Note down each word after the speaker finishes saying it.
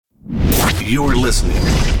You're listening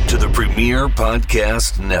to the Premier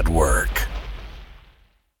Podcast Network.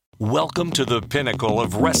 Welcome to the pinnacle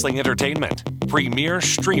of wrestling entertainment, Premier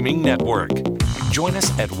Streaming Network. Join us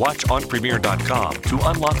at watchonpremier.com to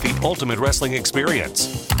unlock the ultimate wrestling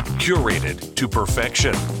experience. Curated to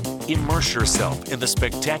perfection. Immerse yourself in the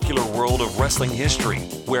spectacular world of wrestling history,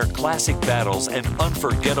 where classic battles and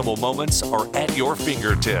unforgettable moments are at your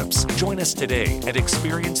fingertips. Join us today and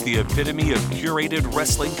experience the epitome of curated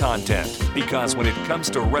wrestling content. Because when it comes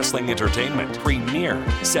to wrestling entertainment, Premier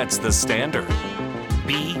sets the standard.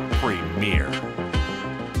 Be Premier.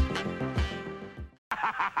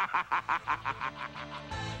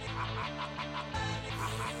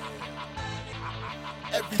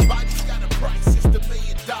 Everybody's got a price, it's the $1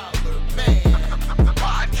 million man.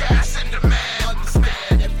 Podcast in demand.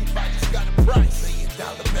 Understand, everybody's got a price. $1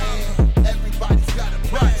 million man. Everybody's got a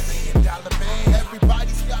price. $1 million man.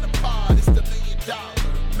 Everybody's got a pod, it's the $1 million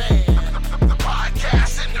man.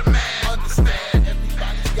 Podcast in demand. Understand,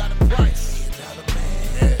 everybody's got a price. $1 million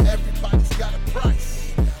man. Everybody's got a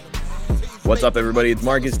price. What's up, everybody? It's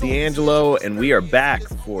Marcus D'Angelo, and we are back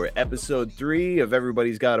for episode 3 of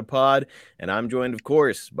Everybody's Got a Pod. And I'm joined, of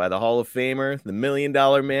course, by the Hall of Famer, the $1 Million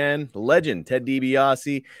Man, the legend, Ted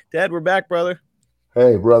DiBiase. Ted, we're back, brother.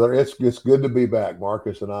 Hey, brother, it's good to be back,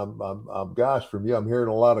 Marcus. And I'm gosh, from you, I'm hearing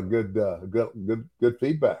a lot of good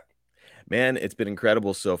feedback. Man, it's been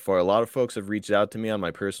incredible so far. A lot of folks have reached out to me on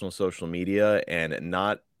my personal social media, and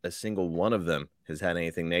not a single one of them has had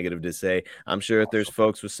anything negative to say. I'm sure that there's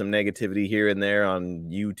folks with some negativity here and there on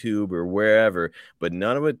YouTube or wherever, but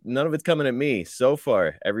none of it's coming at me so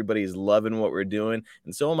far. Everybody's loving what we're doing,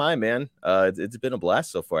 and so am I, man. It's been a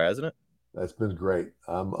blast so far, hasn't it? That's been great.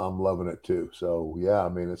 I'm loving it too. So yeah, I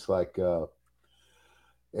mean, it's like, and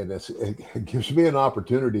it gives me an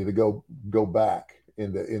opportunity to go back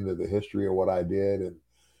into the history of what I did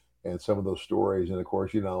and some of those stories. And of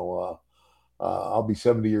course, I'll be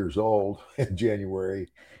 70 years old in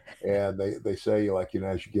January, and they say, like,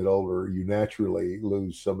 as you get older, you naturally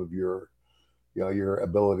lose some of your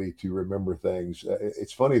ability to remember things.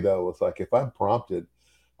 It's funny though. It's like, if I'm prompted,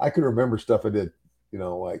 I can remember stuff I did,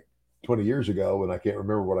 like 20 years ago, and I can't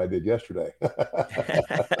remember what I did yesterday.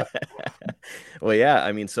 Well, yeah,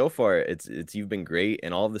 I mean, so far it's you've been great,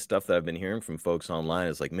 and all of the stuff that I've been hearing from folks online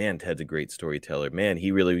is like, man, Ted's a great storyteller. Man,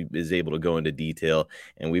 he really is able to go into detail,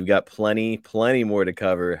 and we've got plenty more to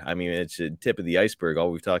cover. I mean, it's a tip of the iceberg.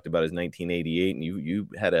 All we've talked about is 1988, and you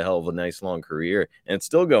had a hell of a nice long career, and it's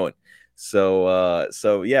still going.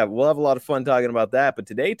 So yeah, we'll have a lot of fun talking about that. But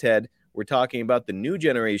today, Ted, we're talking about the new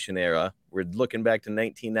generation era. We're looking back to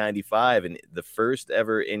 1995 and the first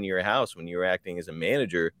ever In Your House when you were acting as a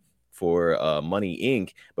manager for Money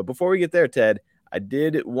Inc. But before we get there, Ted, I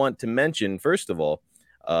did want to mention, first of all,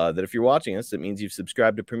 that if you're watching us, it means you've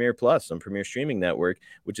subscribed to Premier Plus on Premier Streaming Network,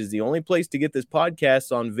 which is the only place to get this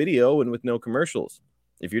podcast on video and with no commercials.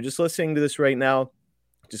 If you're just listening to this right now,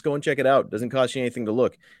 just go and check it out. It doesn't cost you anything to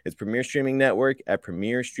look. It's Premier Streaming Network at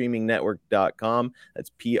premierstreamingnetwork.com. That's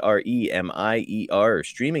Premier,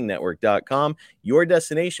 streamingnetwork.com. Your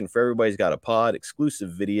destination for Everybody's Got a Pod,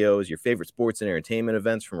 exclusive videos, your favorite sports and entertainment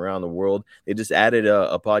events from around the world. They just added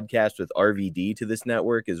a podcast with RVD to this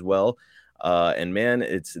network as well. And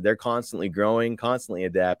man, they're constantly growing, constantly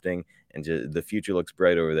adapting, and the future looks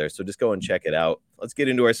bright over there. So just go and check it out. Let's get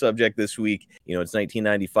into our subject this week. It's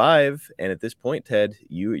 1995, and at this point, Ted,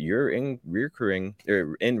 your in-ring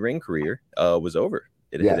career was over.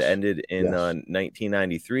 It had ended in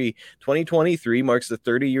 1993. 2023 marks the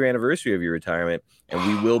 30-year anniversary of your retirement, and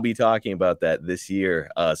we will be talking about that this year.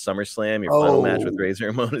 SummerSlam, your final match with Razor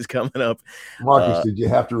Ramon is coming up. Marcus, did you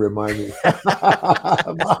have to remind me?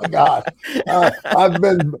 My God, I've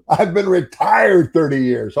been retired 30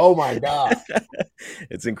 years. Oh my God,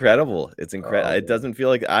 it's incredible. It's incredible. It doesn't feel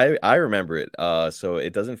like I remember it. So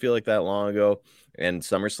it doesn't feel like that long ago. And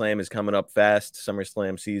SummerSlam is coming up fast,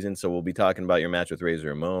 SummerSlam season. So we'll be talking about your match with Razor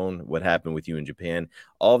Ramon, what happened with you in Japan.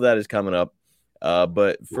 All of that is coming up.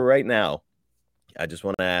 But for right now, I just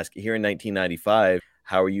want to ask, here in 1995,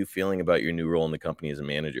 how are you feeling about your new role in the company as a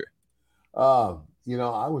manager? I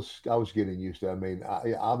was getting used to it. I mean,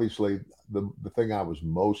 obviously, the thing I was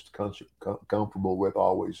most comfortable with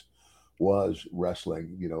always was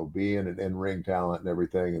wrestling, being an in-ring talent and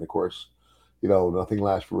everything. And of course, nothing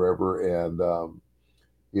lasts forever. And,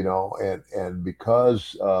 and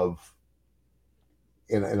because of,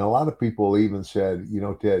 and a lot of people even said,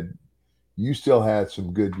 Ted, you still had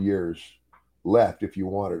some good years left if you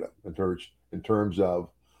wanted them in terms of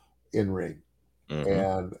in-ring.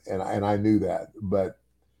 Mm-hmm. And I knew that, but,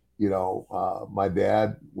 my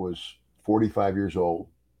dad was 45 years old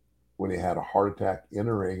when he had a heart attack in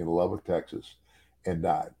a ring in Lubbock, Texas, and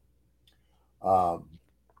died. Um,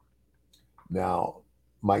 Now,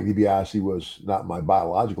 Mike DiBiase was not my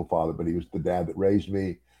biological father, but he was the dad that raised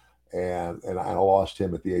me, and I lost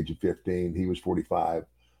him at the age of 15. He was 45.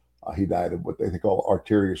 He died of what they call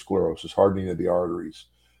arteriosclerosis, hardening of the arteries.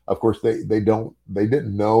 Of course, they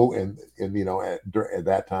didn't know, and at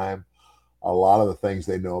that time, a lot of the things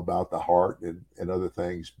they know about the heart and other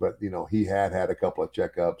things. But he had a couple of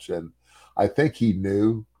checkups, and I think he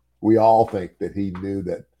knew. We all think that he knew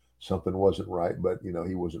that something wasn't right, but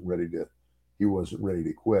he wasn't ready to. He wasn't ready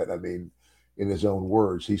to quit. I mean, in his own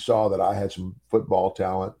words, he saw that I had some football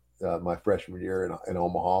talent my freshman year in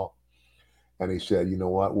Omaha, and he said, "You know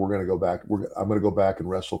what? We're going to go back. I'm going to go back and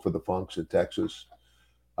wrestle for the Funks in Texas,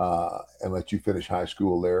 and let you finish high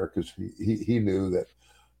school there," because he knew that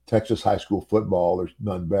Texas high school football, there's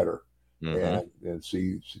none better, and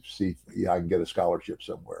see, I can get a scholarship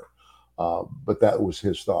somewhere. But that was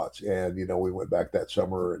his thoughts, and we went back that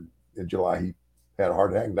summer, and in July he had a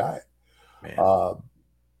heart attack and died.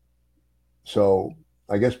 So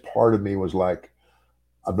I guess part of me was like,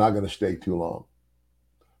 I'm not going to stay too long.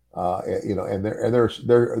 And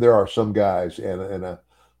there are some guys and a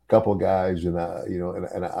couple of guys and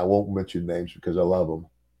I won't mention names because I love them,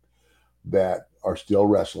 that are still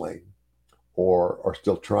wrestling or are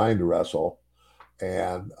still trying to wrestle.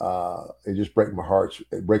 And it just breaks my heart.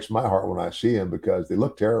 It breaks my heart when I see them because they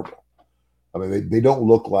look terrible. I mean, they don't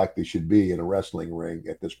look like they should be in a wrestling ring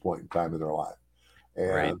at this point in time in their life.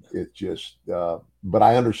 And it just, but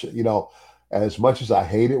I understand, as much as I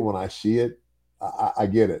hate it when I see it, I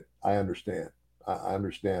get it. I understand. I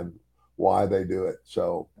understand why they do it.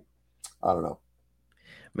 So I don't know.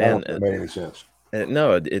 Man, I don't know if it made any sense.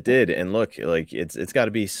 No, it did. And look, like it's got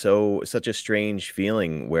to be such a strange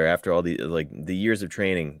feeling where after all the years of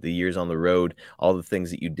training, the years on the road, all the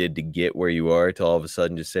things that you did to get where you are, to all of a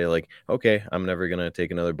sudden just say like, okay, I'm never gonna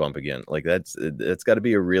take another bump again. Like that's got to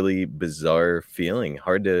be a really bizarre feeling,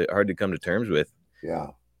 hard to come to terms with. Yeah,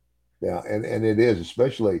 and it is,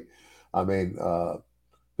 especially. I mean,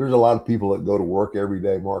 there's a lot of people that go to work every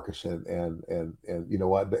day, Marcus, and you know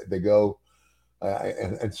what, they go.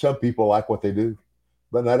 And some people like what they do,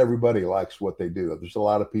 but not everybody likes what they do. There's a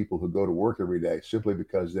lot of people who go to work every day simply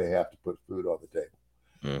because they have to put food on the table,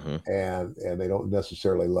 and they don't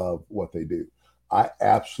necessarily love what they do. I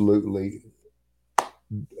absolutely,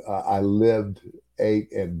 I lived,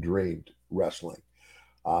 ate, and dreamed wrestling.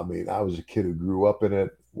 I mean, I was a kid who grew up in it,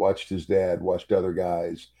 watched his dad, watched other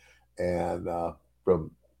guys, and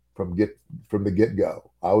from the get go,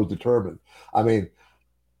 I was determined. I mean,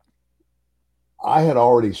 I had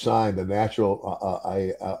already signed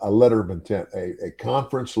a letter of intent, a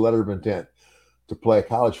conference letter of intent to play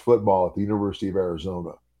college football at the University of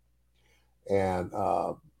Arizona. And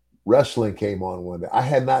wrestling came on one day. I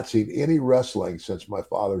had not seen any wrestling since my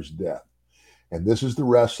father's death. And this is the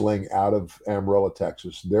wrestling out of Amarillo,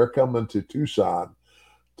 Texas. They're coming to Tucson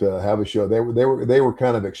to have a show. They were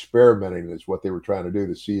kind of experimenting is what they were trying to do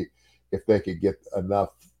to see if they could get enough,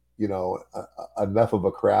 enough of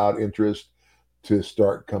a crowd interest to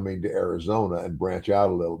start coming to Arizona and branch out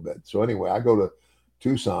a little bit. So anyway, I go to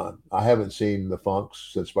Tucson. I haven't seen the Funks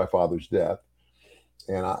since my father's death,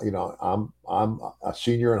 and I'm a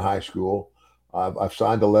senior in high school. I've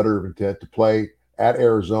signed a letter of intent to play at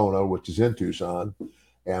Arizona, which is in Tucson,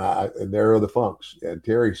 and there are the Funks. And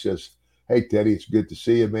Terry says, "Hey Teddy, it's good to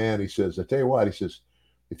see you, man." He says, "I tell you what," he says,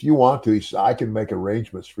 "if you want to," he says, "I can make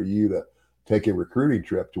arrangements for you to take a recruiting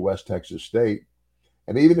trip to West Texas State.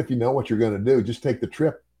 And even if you know what you're going to do, just take the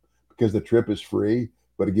trip because the trip is free,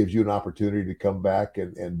 but it gives you an opportunity to come back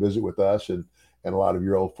and visit with us and a lot of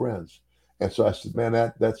your old friends." And so I said, "Man,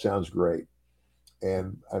 that sounds great."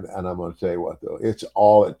 And I'm going to tell you what, though, it's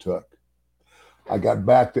all it took. I got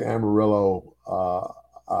back to Amarillo.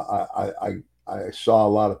 I saw a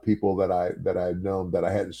lot of people that I had known that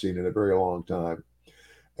I hadn't seen in a very long time.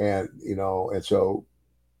 And, and so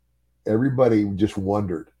everybody just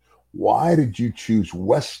wondered, why did you choose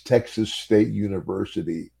West Texas State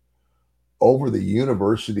University over the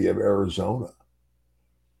University of Arizona?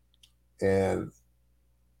 And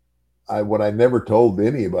what I never told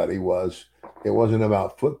anybody was it wasn't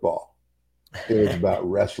about football. It was about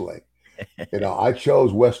wrestling. I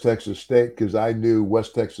chose West Texas State because I knew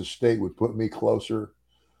West Texas State would put me closer,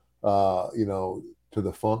 to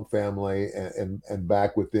the Funk family and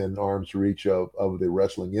back within arm's reach of the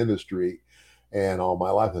wrestling industry. And all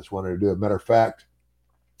my life, that's what I wanted to do. As a matter of fact,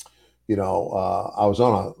 I was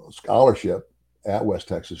on a scholarship at West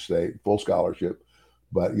Texas State, full scholarship.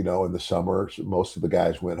 But, in the summer, most of the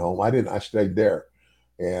guys went home. I didn't. I stayed there.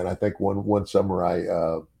 And I think one summer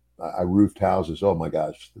I I roofed houses. Oh my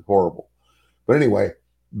gosh, horrible. But anyway,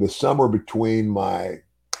 the summer between my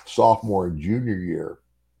sophomore and junior year,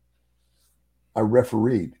 I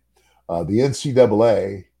refereed. The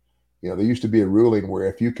NCAA, there used to be a ruling where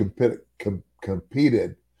if you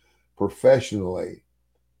competed professionally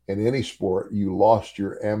in any sport, you lost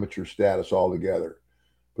your amateur status altogether.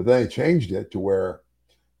 But then they changed it to where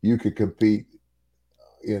you could compete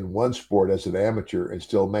in one sport as an amateur and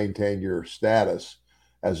still maintain your status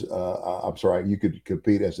as I'm sorry, you could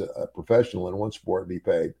compete as a professional in one sport and be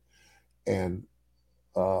paid, and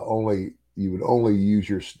only you would only use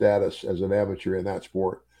your status as an amateur in that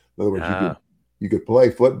sport. In other words, you could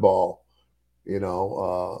play football, if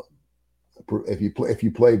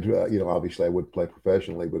you played, obviously I wouldn't play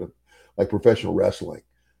professionally, but like professional wrestling,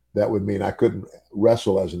 that would mean I couldn't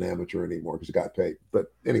wrestle as an amateur anymore because I got paid.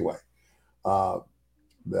 But anyway,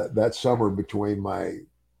 that summer between my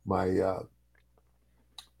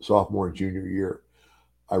sophomore and junior year,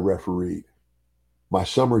 I refereed. My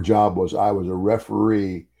summer job was I was a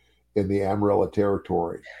referee in the Amarillo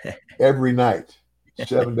territory every night,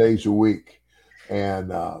 7 days a week,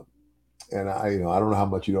 and I I don't know how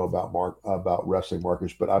much you know about wrestling,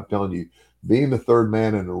 Marcus, but I'm telling you, being the third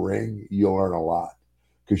man in the ring, you'll learn a lot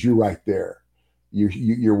because you're right there.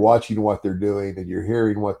 You're watching what they're doing and you're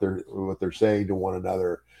hearing what they're saying to one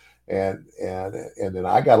another, and then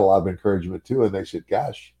I got a lot of encouragement too. And they said,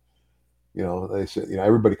 "Gosh,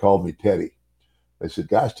 everybody called me Teddy." They said,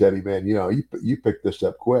 "Gosh, Teddy, man, you picked this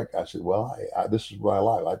up quick." I said, "Well, this is my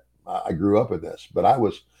life. I grew up in this, but I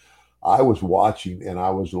was watching and I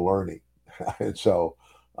was learning." And so,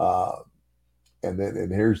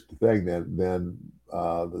 and here's the thing. Then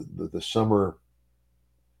the summer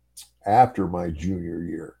after my junior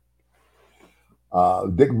year,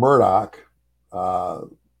 Dick Murdoch,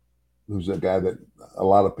 who's a guy that a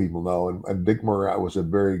lot of people know, and Dick Murdoch was a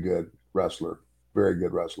very good wrestler.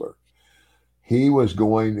 He was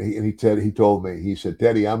going, and he told me, he said,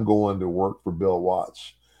 "Teddy, I'm going to work for Bill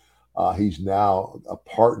Watts." He's now a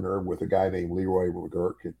partner with a guy named Leroy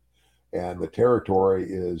McGurk, and the territory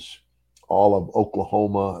is all of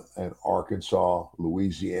Oklahoma and Arkansas,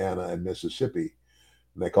 Louisiana, and Mississippi.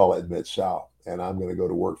 And they call it Mid-South. And I'm going to go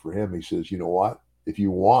to work for him. He says, "You know what? If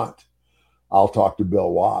you want, I'll talk to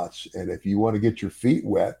Bill Watts. And if you want to get your feet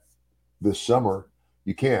wet this summer,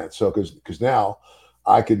 you can." So, because now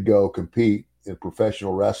I could go compete in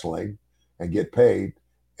professional wrestling and get paid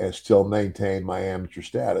and still maintain my amateur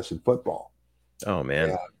status in football. Oh, man.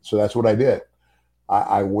 And so that's what I did.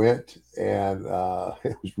 I went, and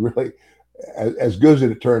it was really as good as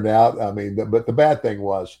it turned out. I mean, but the bad thing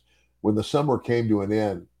was when the summer came to an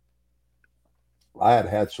end, I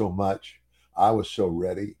had so much. I was so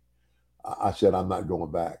ready. I said, "I'm not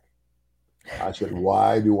going back." I said,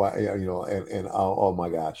 "Why do I, and oh my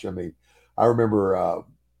gosh." I mean, I remember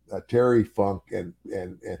Terry Funk and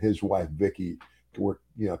his wife, Vicky, were,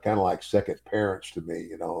 kind of like second parents to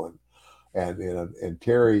me, and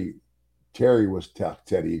Terry was tough.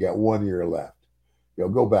 "Teddy, you got 1 year left.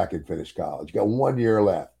 Go back and finish college. You got 1 year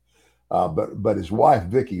left." But his wife,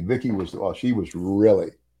 Vicky was, well, she was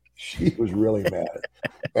really mad.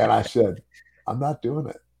 And I said, "I'm not doing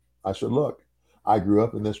it." I said, "Look, I grew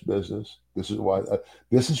up in this business. This is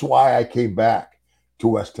why I came back to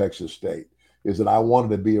West Texas State, is that I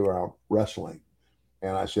wanted to be around wrestling."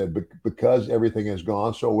 And I said, because everything has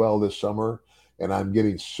gone so well this summer and I'm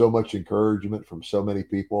getting so much encouragement from so many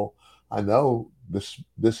people, I know this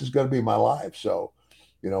is going to be my life. So,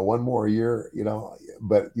 1 more year,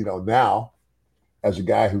 but, now as a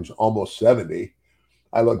guy who's almost 70,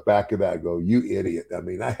 I look back at that and go, "You idiot." I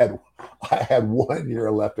mean, I had 1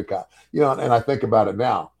 year left to go, and I think about it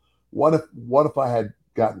now. What if I had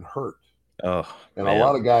gotten hurt? Oh, and man. A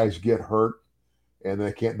lot of guys get hurt and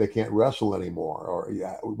they can't wrestle anymore. Or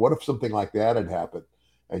what if something like that had happened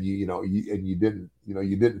and you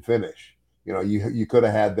didn't finish? You could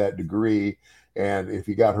have had that degree, and if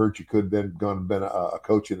you got hurt, you could have then gone and been a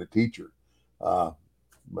coach and a teacher. But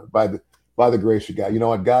by the grace of God,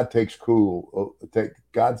 what God takes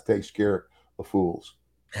care of fools.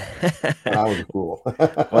 And I was a fool.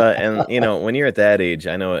 Well, and when you're at that age,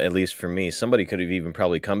 I know, at least for me, somebody could have even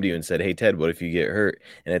probably come to you and said, "Hey, Ted, what if you get hurt?"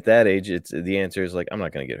 And at that age, the answer is like, "I'm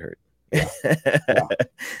not going to get hurt." Yeah.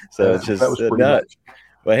 So it's just that was pretty much.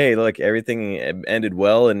 But hey, look, everything ended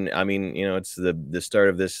well, and I mean, it's the start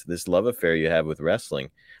of this love affair you have with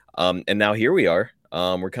wrestling. And now here we are.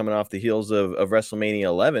 We're coming off the heels of WrestleMania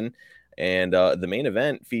 11. And the main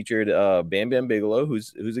event featured Bam Bam Bigelow,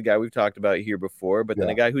 who's a guy we've talked about here before, but then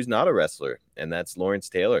Yeah. a guy who's not a wrestler, and that's Lawrence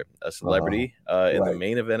Taylor, a celebrity in the Right.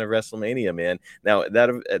 main event of WrestleMania, man. Now,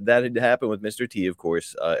 that had happened with Mr. T, of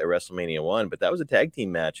course, at WrestleMania 1, but that was a tag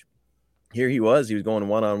team match. Here he was going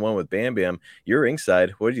one-on-one with Bam Bam. You're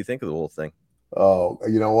ringside. What did you think of the whole thing? Oh,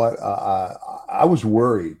 you know what? I was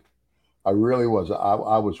worried. I really was.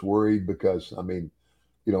 I was worried because I mean,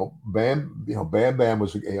 Bam Bam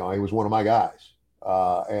was, he was one of my guys,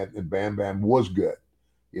 and Bam Bam was good,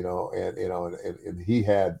 and he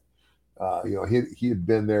had, he had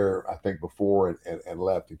been there, I think, before and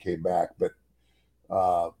left and came back, but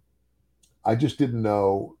uh, I just didn't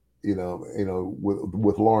know,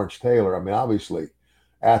 with Lawrence Taylor. I mean, obviously,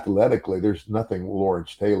 athletically, there's nothing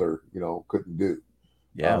Lawrence Taylor, couldn't do.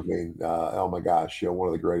 I Yeah. mean, oh my gosh, one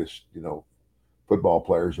of the greatest, football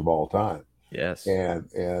players of all time. Yes.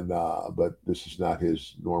 But this is not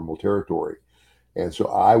his normal territory, and so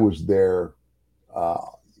I was there, uh,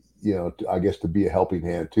 I guess to be a helping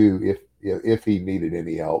hand too, if he needed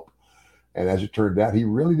any help. And as it turned out, he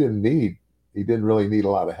didn't really need a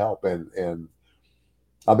lot of help, and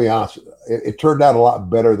I'll be honest, it turned out a lot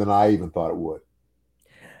better than I even thought it would.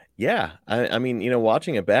 Yeah, I mean,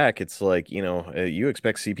 watching it back, it's like, you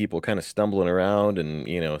expect to see people kind of stumbling around and,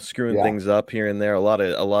 screwing Yeah, things up here and there. A lot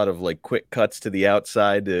of like quick cuts to the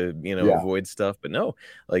outside to, yeah, avoid stuff. But no,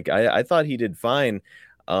 like I thought he did fine.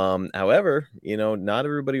 However, not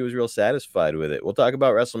everybody was real satisfied with it. We'll talk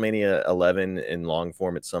about WrestleMania 11 in long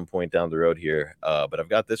form at some point down the road here. But I've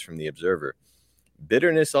got this from the Observer.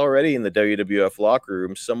 Bitterness already in the WWF locker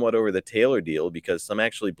room, somewhat over the Taylor deal, because some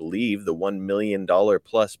actually believe the $1 million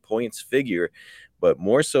plus points figure, but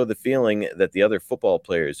more so the feeling that the other football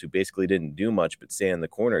players who basically didn't do much but stay in the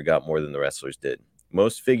corner got more than the wrestlers did.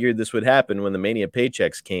 Most figured this would happen when the Mania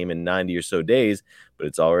paychecks came in 90 or so days, but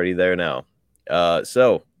it's already there now.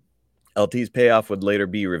 So LT's payoff would later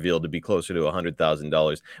be revealed to be closer to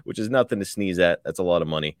 $100,000, which is nothing to sneeze at. That's a lot of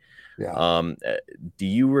money. yeah, Do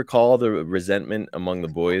you recall the resentment among the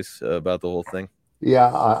boys about the whole thing?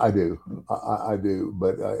 yeah. I do, I do.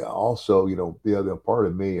 But also, the other part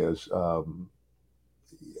of me is,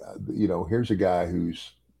 here's a guy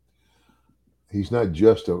he's not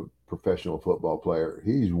just a professional football player.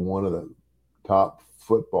 He's one of the top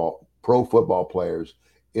pro football players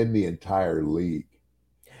in the entire league.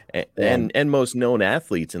 And And and most known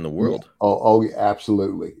athletes in the yeah, world. yeah,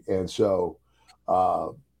 absolutely. And so, uh,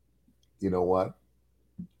 you know what?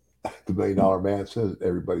 The $1 million man says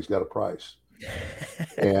everybody's got a price.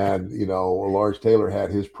 And, Lawrence Taylor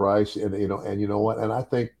had his price, and you know what? And I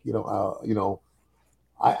think,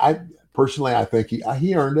 I personally, I think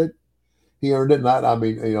he earned it. He earned it. Not, I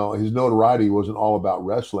mean, his notoriety wasn't all about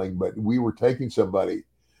wrestling, but we were taking somebody.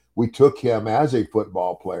 We took him as a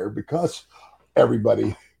football player because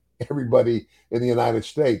everybody, everybody in the United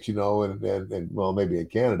States, and well, maybe in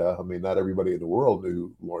Canada. I mean, not everybody in the world knew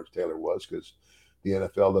who Lawrence Taylor was because the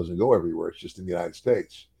NFL doesn't go everywhere. It's just in the United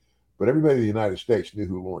States. But everybody in the United States knew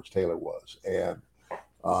who Lawrence Taylor was, and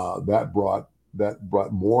that brought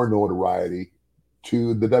more notoriety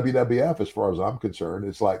to the WWF, as far as I'm concerned.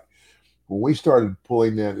 It's like when we started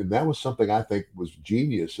pulling in, and that was something I think was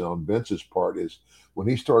genius on Vince's part, is when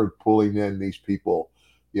he started pulling in these people,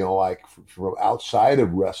 like from outside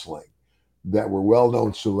of wrestling that were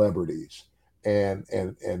well-known celebrities, and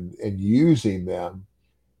using them,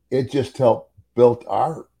 it just helped build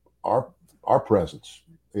our presence,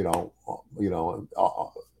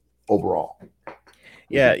 overall.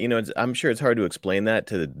 Yeah, I'm sure it's hard to explain that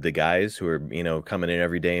to the guys who are, coming in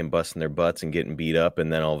every day and busting their butts and getting beat up,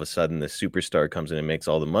 and then all of a sudden the superstar comes in and makes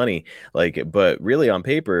all the money. Like, but really on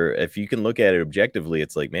paper, if you can look at it objectively,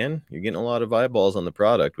 it's like, man, you're getting a lot of eyeballs on the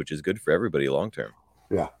product, which is good for everybody long term.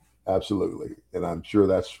 Yeah, absolutely. And I'm sure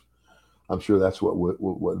that's what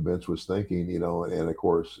Vince was thinking, and of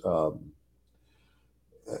course,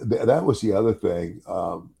 that was the other thing.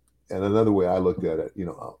 And another way I looked at it,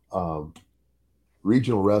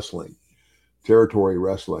 regional wrestling, territory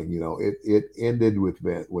wrestling, it ended with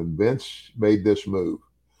Vince. When Vince made this move,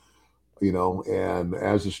 and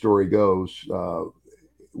as the story goes,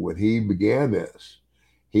 when he began this,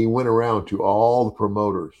 he went around to all the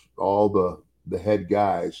promoters, all the head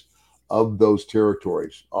guys of those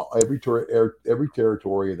territories, every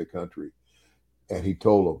territory in the country, and he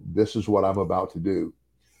told them, "This is what I'm about to do,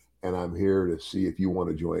 and I'm here to see if you want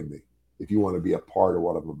to join me, if you want to be a part of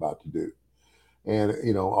what I'm about to do." And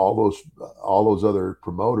all those other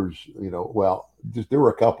promoters, well, just there were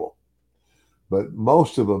a couple, but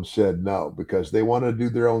most of them said no because they wanted to do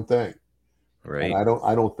their own thing. And Right.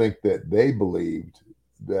 I don't think that they believed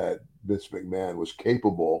that Vince McMahon was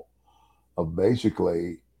capable of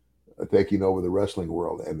basically taking over the wrestling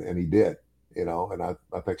world, and he did, and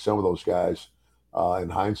I think some of those guys, in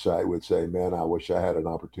hindsight, would say, "Man, I wish I had an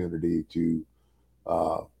opportunity to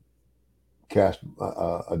uh, cast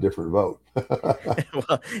a different vote."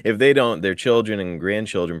 Well, if they don't, their children and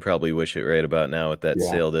grandchildren probably wish it right about now with that Yeah,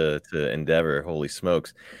 sale to Endeavor. Holy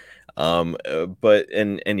smokes. But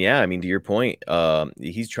and yeah, I mean, to your point,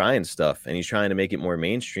 he's trying stuff and he's trying to make it more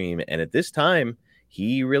mainstream. And at this time,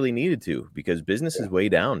 he really needed to because business yeah, is way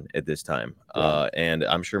down at this time. yeah, And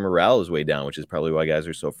I'm sure morale is way down, which is probably why guys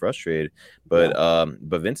are so frustrated. yeah.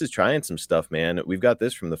 But Vince is trying some stuff, man. We've got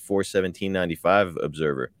this from the 4/17/95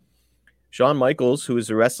 Observer. Shawn Michaels, who is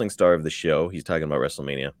the wrestling star of the show, he's talking about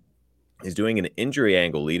WrestleMania, is doing an injury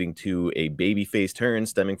angle leading to a babyface turn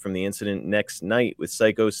stemming from the incident next night with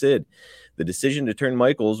Psycho Sid. The decision to turn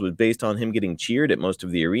Michaels was based on him getting cheered at most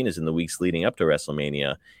of the arenas in the weeks leading up to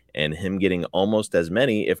WrestleMania and him getting almost as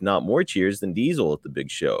many, if not more, cheers than Diesel at the big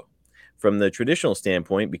show. From the traditional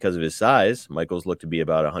standpoint, because of his size, Michaels looked to be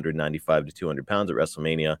about 195 to 200 pounds at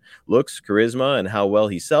WrestleMania. Looks, charisma, and how well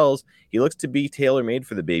he sells, he looks to be tailor-made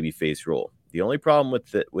for the babyface role. The only problem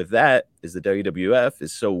with that is the WWF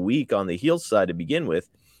is so weak on the heel side to begin with,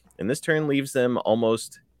 and this turn leaves them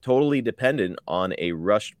almost totally dependent on a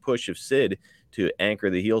rushed push of Sid to anchor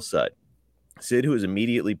the heel side. Sid, who is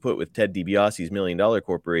immediately put with Ted DiBiase's $1 Million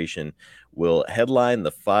Corporation, will headline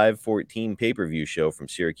the 5/14 pay-per-view show from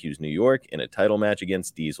Syracuse, New York, in a title match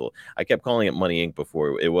against Diesel. I kept calling it Money Inc.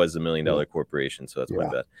 before. It was the $1 Million Corporation, so that's my Yeah.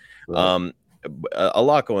 bad. Right. A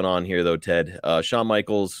lot going on here, though, Ted. Shawn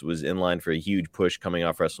Michaels was in line for a huge push coming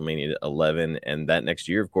off WrestleMania 11, and that next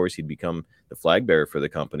year, of course, he'd become the flag bearer for the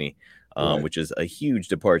company, Right. which is a huge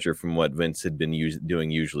departure from what Vince had been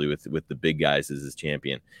doing usually with the big guys as his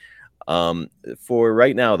champion. For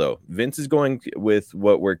right now, though, Vince is going with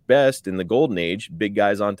what worked best in the golden age, big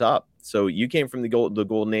guys on top. So you came from the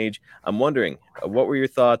golden age. I'm wondering, what were your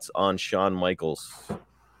thoughts on Shawn Michaels?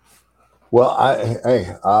 Well,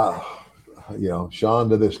 Sean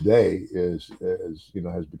to this day is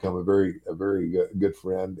has become a very good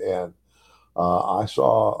friend, and I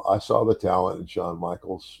saw the talent in Shawn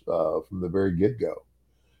Michaels from the very get go,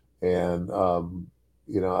 and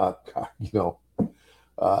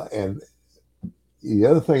and the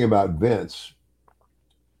other thing about Vince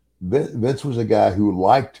was a guy who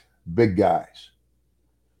liked big guys.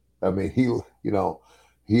 I mean,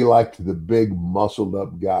 he liked the big muscled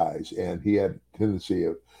up guys, and he had a tendency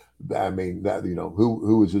of, I mean, that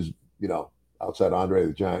who was his, outside Andre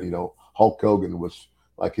the Giant, Hulk Hogan was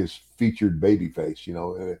like his featured baby face,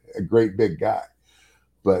 a great big guy.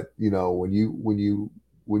 But when you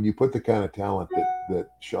put the kind of talent that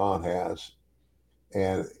Sean has,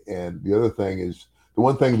 and the other thing is, the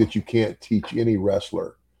one thing that you can't teach any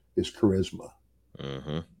wrestler is charisma.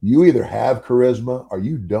 Mm-hmm. You either have charisma or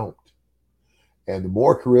you don't. And the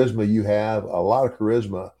more charisma you have, a lot of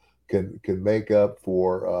charisma can make up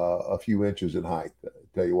for a few inches in height.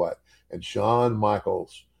 Tell you what. And Shawn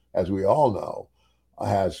Michaels, as we all know,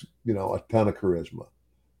 has a ton of charisma,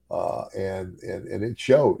 and it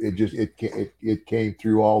showed. It came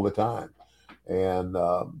through all the time, and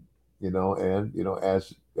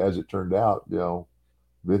as it turned out,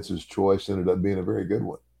 Vince's choice ended up being a very good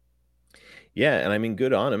one. Yeah, and I mean,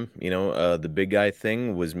 good on him. The big guy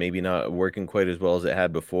thing was maybe not working quite as well as it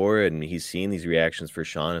had before, and he's seeing these reactions for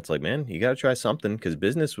Sean. It's like, man, you got to try something because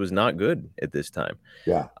business was not good at this time.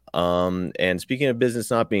 Yeah. And speaking of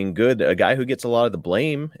business not being good, a guy who gets a lot of the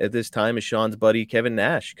blame at this time is Sean's buddy Kevin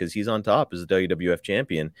Nash because he's on top as the WWF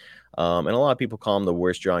champion. And a lot of people call him the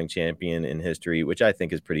worst drawing champion in history, which I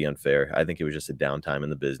think is pretty unfair. I think it was just a downtime in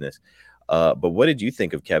the business. But what did you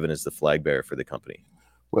think of Kevin as the flag bearer for the company?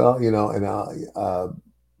 Well, and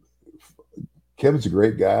Kevin's a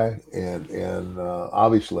great guy, and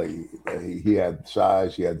obviously he had the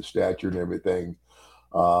size, he had the stature, and everything.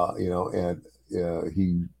 And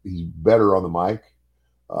he's better on the mic.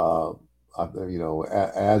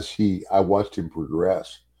 I watched him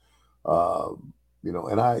progress.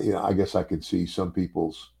 And I guess I could see some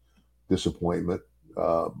people's disappointment.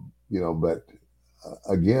 But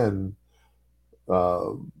again.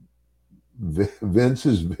 Uh,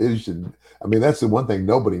 Vince's vision. I mean, that's the one thing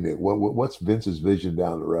nobody knew. What's Vince's vision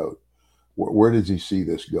down the road? Where does he see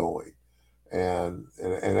this going? And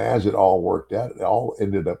as it all worked out, it all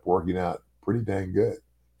ended up working out pretty dang good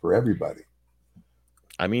for everybody.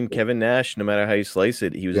 I mean, Kevin Nash, no matter how you slice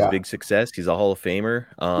it, he was a Yeah, big success. He's a Hall of Famer.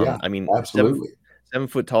 yeah, I mean, absolutely. 7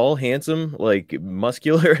 foot tall, handsome, like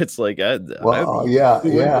muscular. It's like Well, yeah,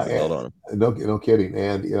 who wouldn't put the belt and, on him? no kidding.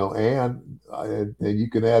 And you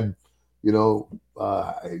can add, you know,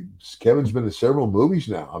 uh, Kevin's been in several movies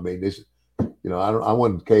now. I mean, I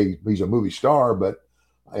wouldn't say he's a movie star, but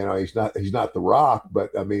he's not The Rock.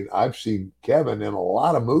 But I mean, I've seen Kevin in a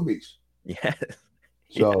lot of movies, Yeah. Yeah.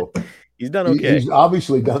 so He's done okay. he's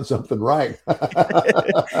obviously done something right.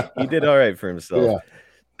 He did all right for himself. Yeah.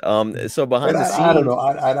 So And behind the I don't scenes, know.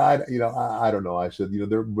 I don't know. I said,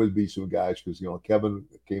 there would be some guys because Kevin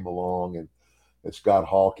came along and Scott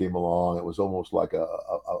Hall came along. It was almost like a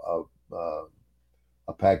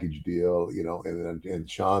package deal, and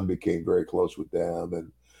Sean became very close with them,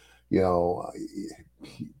 and you know,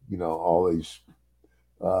 all these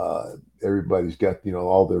everybody's got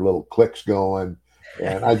all their little cliques going,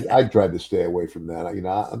 and I tried to stay away from that.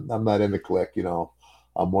 I'm not in the clique.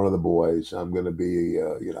 I'm one of the boys. I'm going to be,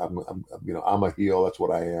 I'm a heel. That's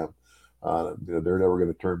what I am. They're never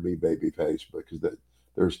going to turn me babyface because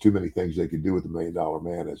there's too many things they could do with the $1 Million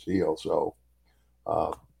Man as heel. So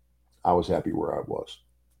I was happy where I was.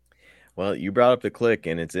 well, you brought up the click,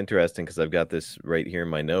 and it's interesting because I've got this right here in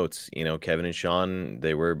my notes. Kevin and Sean,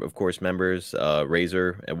 they were, of course, members.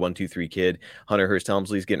 Razor at 123 Kid. Hunter Hearst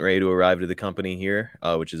Helmsley's getting ready to arrive to the company here,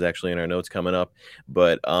 which is actually in our notes coming up.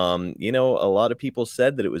 But, a lot of people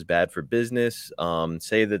said that it was bad for business,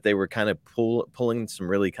 say that they were kind of pulling some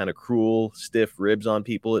really kind of cruel, stiff ribs on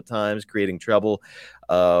people at times, creating trouble.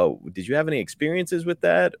 Did you have any experiences with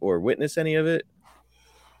that or witness any of it?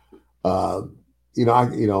 I'm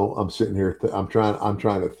sitting here. I'm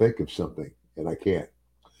trying to think of something, and I can't.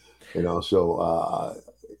 So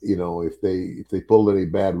if they pulled any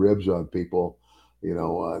bad ribs on people,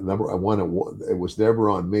 number one, it was never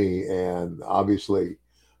on me, and obviously,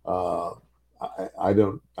 I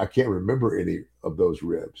can't remember any of those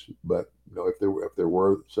ribs. But if there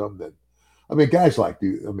were some, then I mean, guys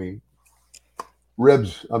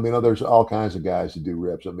ribs. I mean, there's all kinds of guys that do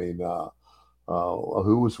ribs. I mean.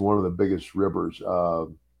 Who was one of the biggest ribbers?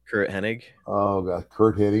 Kurt Hennig? Oh God,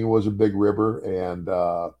 Kurt Hennig was a big ribber, and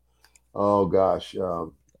oh gosh, I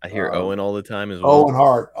hear Owen all the time as well. Owen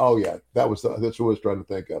Hart. Oh yeah, that's what I was trying to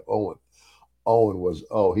think of. Owen was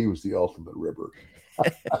he was the ultimate ribber.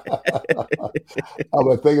 But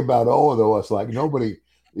think about Owen though, it's like nobody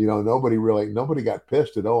got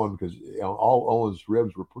pissed at Owen because all Owen's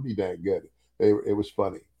ribs were pretty dang good. It was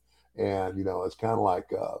funny, and it's kind of like.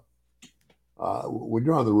 When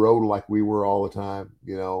you're on the road like we were all the time,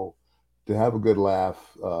 to have a good laugh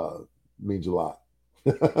means a lot.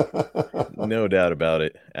 No doubt about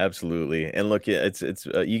it. Absolutely. And look, it's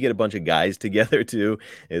you get a bunch of guys together too.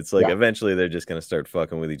 It's like Yeah. eventually they're just going to start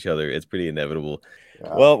fucking with each other. It's pretty inevitable.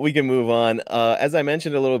 Yeah. Well, we can move on. As I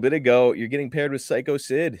mentioned a little bit ago, you're getting paired with Psycho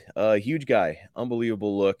Sid, huge guy,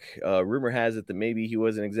 unbelievable look. Rumor has it that maybe he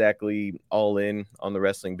wasn't exactly all in on the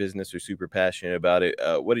wrestling business or super passionate about it.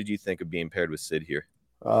 What did you think of being paired with Sid here?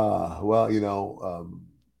 Well,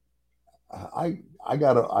 I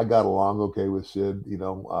got along okay with Sid.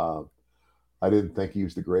 I didn't think he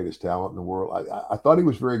was the greatest talent in the world. I thought he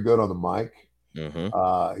was very good on the mic. Mm-hmm.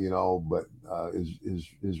 But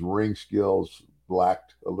his ring skills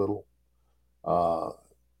lacked a little. So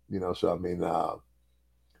I mean, I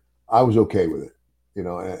was okay with it.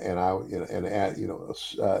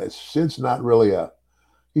 Sid's not really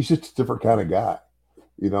he's just a different kind of guy.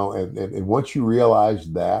 And once you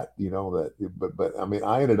realize that, but I mean,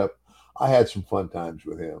 I had some fun times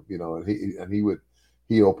with him, and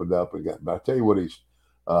he opened up and got. But I tell you what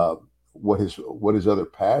his other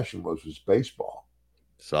passion was baseball.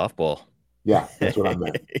 Softball. Yeah, that's what I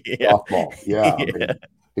meant. Yeah. Softball. Yeah. Yeah. I mean,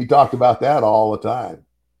 he talked about that all the time.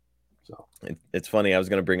 So it's funny. I was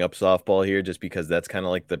going to bring up softball here just because that's kind of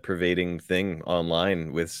like the pervading thing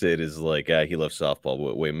online with Sid is like, he loves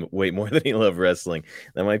softball way more than he loved wrestling.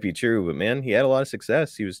 That might be true, but man, he had a lot of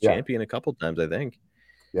success. He was champion a couple times, I think.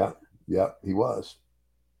 Yeah, he was.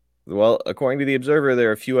 Well, according to the Observer, there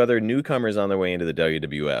are a few other newcomers on their way into the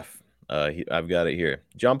WWF. I've got it here.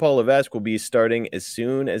 John Paul Levesque will be starting as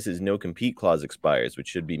soon as his no-compete clause expires, which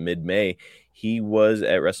should be mid-May. He was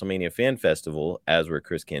at WrestleMania Fan Festival, as were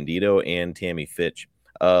Chris Candido and Tammy Fitch.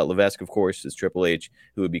 Levesque, of course, is Triple H,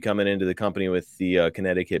 who would be coming into the company with the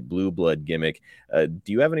Connecticut Blue Blood gimmick. Do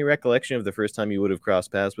you have any recollection of the first time you would have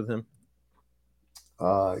crossed paths with him?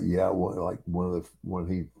 Yeah, like when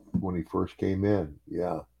he first came in,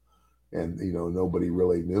 yeah, and nobody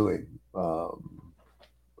really knew him.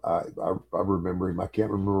 I remember him. I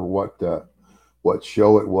can't remember what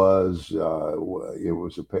show it was. It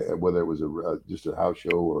was whether it was just a house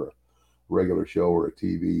show or a regular show or a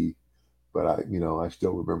TV. But I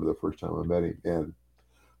still remember the first time I met him, and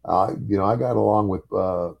I got along with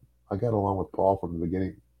Paul from the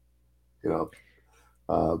beginning.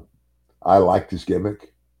 I liked his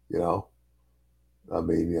gimmick. I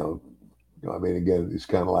mean, again, it's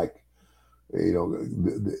kind of like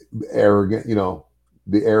the arrogant,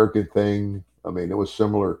 the arrogant thing. I mean, it was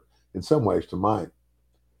similar in some ways to mine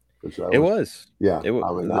because I It was, was. yeah, It was.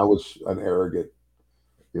 I mean, I was an arrogant,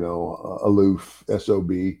 aloof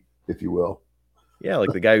SOB, if you will. Yeah,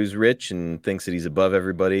 like the guy who's rich and thinks that he's above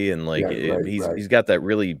everybody, and like Yeah, right, he's right. he's got that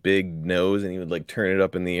really big nose, and he would like turn it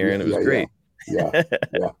up in the air, Yeah, and it was yeah, yeah, great. yeah,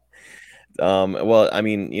 yeah. Well, I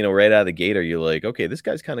mean, right out of the gate, are you like, okay, this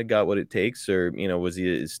guy's kind of got what it takes, or was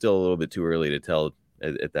he still a little bit too early to tell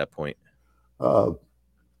at that point? Uh,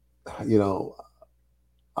 you know,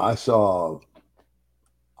 I saw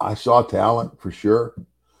I saw talent for sure,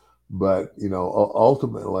 but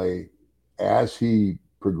ultimately, as he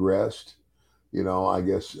progressed, I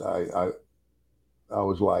guess I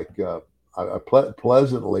was like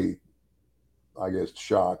pleasantly, I guess,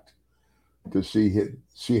 shocked to see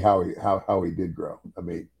how he did grow. I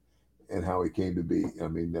mean, and how he came to be. I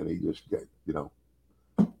mean, then he just got,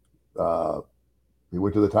 uh, he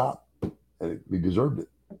went to the top, and he deserved it.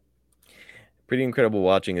 Pretty incredible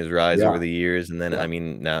watching his rise over Yeah, the years, and then yeah, I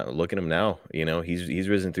mean, now look at him now. He's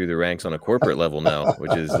risen through the ranks on a corporate level now,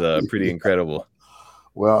 which is pretty yeah. incredible.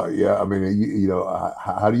 Well, yeah. I mean,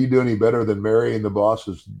 how do you do any better than marrying the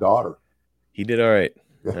boss's daughter? He did all right.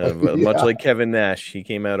 But much Yeah, like Kevin Nash, he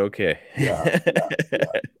came out okay. yeah, yeah, yeah.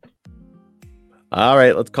 All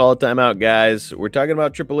right, let's call it time out, guys. We're talking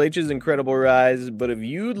about Triple H's incredible rise, but if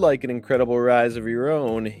you'd like an incredible rise of your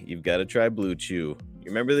own, you've got to try Blue Chew. You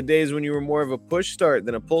remember the days when you were more of a push start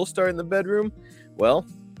than a pull start in the bedroom? Well,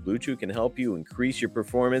 Blue Chew can help you increase your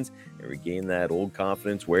performance and regain that old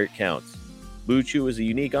confidence where it counts. Blue Chew is a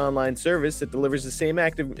unique online service that delivers the same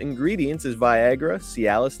active ingredients as Viagra,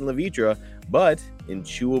 Cialis, and Levitra, but in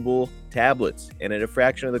chewable tablets and at a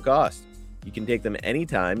fraction of the cost. You can take them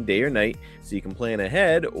anytime, day or night, so you can plan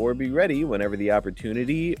ahead or be ready whenever the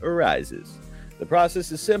opportunity arises. The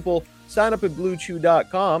process is simple. Sign up at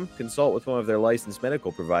BlueChew.com, consult with one of their licensed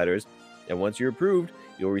medical providers, and once you're approved,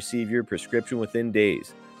 you'll receive your prescription within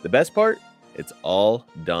days. The best part? It's all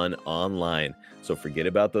done online. So forget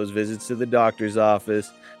about those visits to the doctor's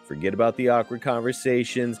office, forget about the awkward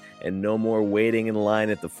conversations, and no more waiting in line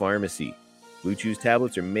at the pharmacy. Blue Chew's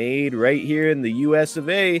tablets are made right here in the US of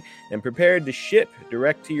A and prepared to ship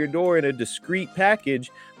direct to your door in a discreet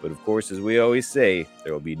package. But of course, as we always say,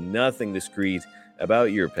 there will be nothing discreet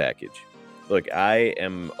about your package. Look, I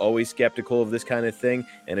am always skeptical of this kind of thing.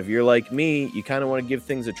 And if you're like me, you kind of want to give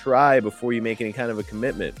things a try before you make any kind of a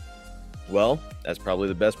commitment. Well, that's probably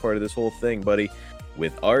the best part of this whole thing, buddy.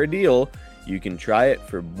 With our deal, you can try it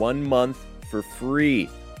for 1 month for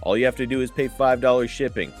free. All you have to do is pay $5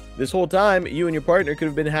 shipping. This whole time, you and your partner could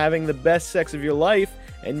have been having the best sex of your life,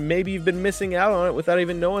 and maybe you've been missing out on it without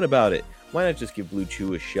even knowing about it. Why not just give Blue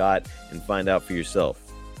Chew a shot and find out for yourself?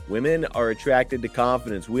 Women are attracted to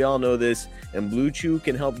confidence. We all know this, and Blue Chew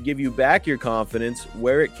can help give you back your confidence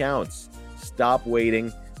where it counts. Stop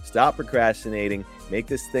waiting. Stop procrastinating. Make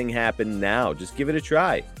this thing happen now. Just give it a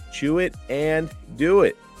try. Chew it and do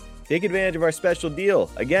it. Take advantage of our special deal.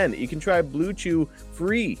 Again, you can try Blue Chew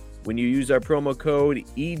free when you use our promo code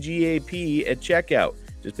EGAP at checkout.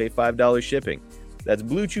 Just pay $5 shipping. That's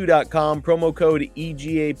BlueChew.com, promo code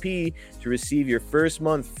EGAP to receive your first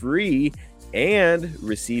month free and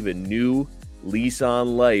receive a new lease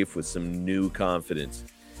on life with some new confidence.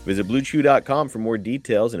 Visit BlueChew.com for more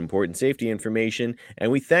details and important safety information,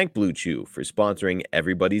 and we thank Blue Chew for sponsoring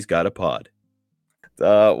Everybody's Got a Pod.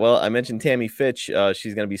 Well, I mentioned Tammy Fitch.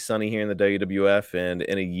 She's going to be sunny here in the WWF, and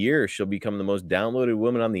in a year, she'll become the most downloaded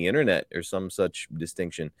woman on the internet or some such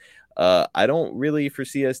distinction. I don't really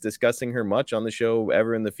foresee us discussing her much on the show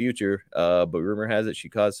ever in the future, but rumor has it she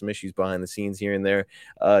caused some issues behind the scenes here and there.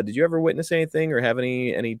 Did you ever witness anything or have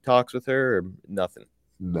any talks with her or nothing?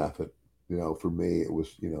 Nothing. For me, it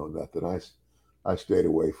was nothing. I stayed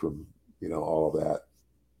away from all of that.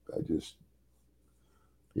 I just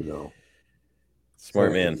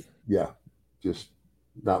Smart man. Yeah, just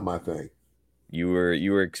not my thing. You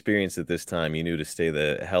were experienced at this time. You knew to stay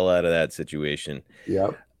the hell out of that situation.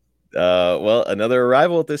 Yep. Well, another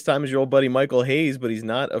arrival at this time is your old buddy Michael Hayes, but he's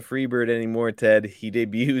not a Freebird anymore, Ted. He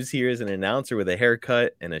debuts here as an announcer with a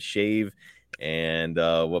haircut and a shave, and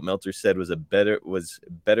what Meltzer said was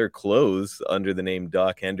better clothes under the name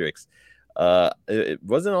Doc Hendricks. It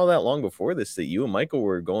wasn't all that long before this that you and Michael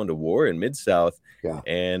were going to war in Mid-South. Yeah.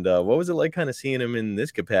 And what was it like kind of seeing him in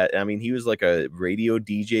this capacity? I mean, he was like a radio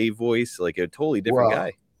DJ voice, like a totally different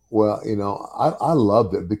guy. Well, I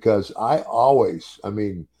loved it because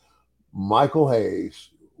Michael Hayes,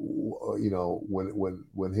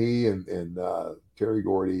 when he and Terry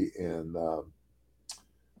Gordy and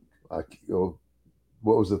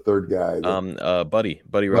what was the third guy? Buddy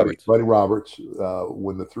Buddy Roberts. Buddy Roberts.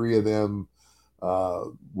 When the three of them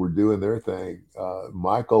were doing their thing,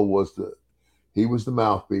 Michael was the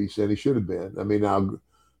mouthpiece, and he should have been. I mean, now,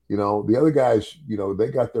 the other guys,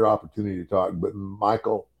 they got their opportunity to talk, but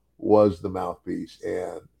Michael was the mouthpiece,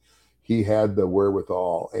 and he had the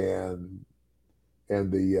wherewithal and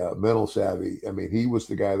the mental savvy. I mean, he was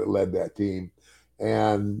the guy that led that team,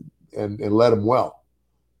 and led them well,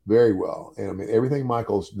 very well. And I mean, everything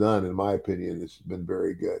Michael's done, in my opinion, has been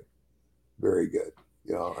very good, very good.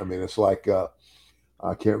 I mean, it's like I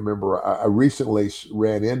can't remember. I recently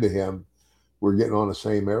ran into him. We're getting on the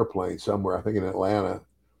same airplane somewhere, I think in Atlanta,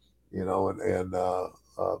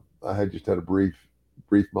 I had just had a brief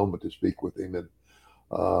moment to speak with him, and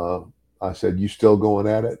I said, "You still going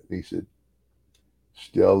at it?" And he said,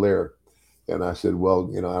 "Still there." And I said,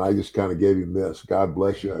 "Well, and I just kind of gave him this. God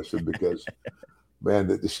bless you." I said, because man,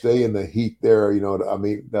 to stay in the heat there, I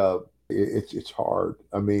mean, it's hard.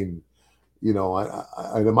 I mean,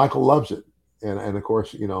 I Michael loves it, and of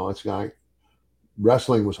course, it's like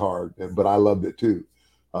wrestling was hard, but I loved it too.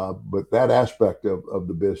 But that aspect of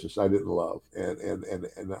the business I didn't love,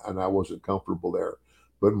 and I wasn't comfortable there.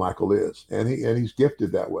 But Michael is, and he's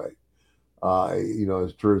gifted that way.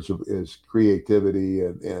 In terms of his creativity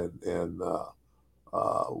and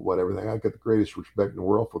what everything. I got the greatest respect in the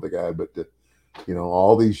world for the guy, but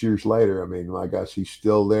all these years later, I mean, my gosh, he's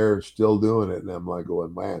still there, still doing it, and I'm like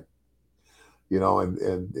going, man,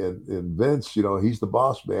 and Vince, he's the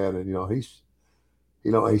boss man, and he's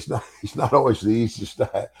not always the easiest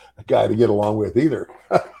guy to get along with either.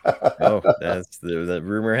 Oh, that's the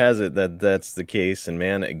rumor has it that's the case. And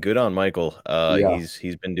man, good on Michael. Yeah.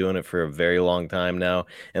 He's been doing it for a very long time now.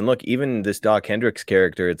 And look, even this Doc Hendricks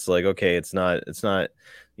character, it's like, okay, it's not the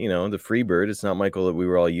Freebird. It's not Michael that we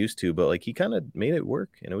were all used to, but like he kind of made it work,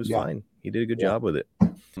 and it was fine. He did a good job with it.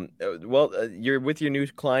 You're with your new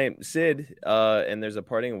client Sid, and there's a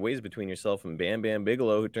parting of ways between yourself and Bam Bam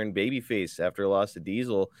Bigelow, who turned babyface after a loss to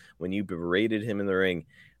Diesel when you berated him in the ring.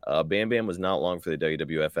 Bam Bam was not long for the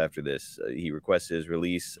WWF after this. He requested his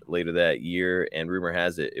release later that year, and rumor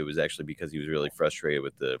has it was actually because he was really frustrated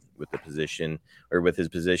with the position, or with his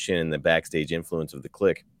position and the backstage influence of the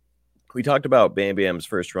Clique. We talked about Bam Bam's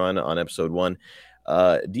first run on episode 1.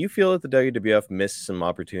 Do you feel that the WWF missed some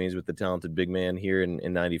opportunities with the talented big man here in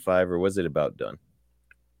 95, or was it about done?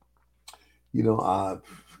 I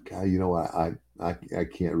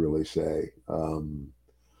can't really say.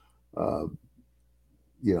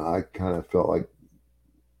 I kind of felt like,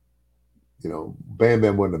 Bam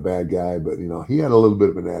Bam wasn't a bad guy, but, he had a little bit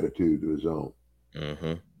of an attitude of his own,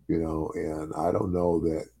 Mm-hmm. And I don't know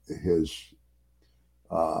that his,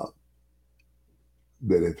 that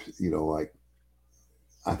if, like,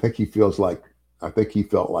 I think he felt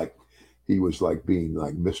like he was like being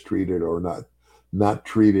like mistreated, or not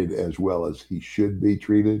treated as well as he should be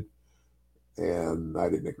treated. And I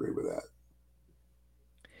didn't agree with that.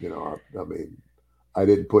 I mean, I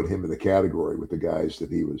didn't put him in the category with the guys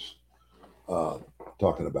that he was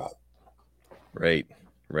talking about. Right.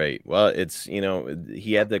 Well, it's,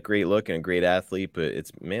 he had that great look and a great athlete, but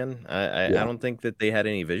it's, man, I don't think that they had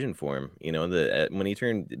any vision for him. When he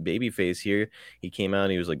turned babyface here, he came out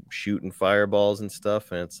and he was like shooting fireballs and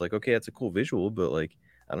stuff. And it's like, okay, that's a cool visual, but like,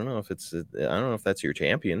 I don't know if that's your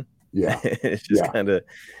champion. Yeah. It's just kind of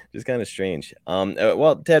strange.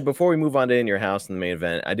 Well, Ted, before we move on to In Your House in the main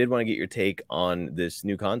event, I did want to get your take on this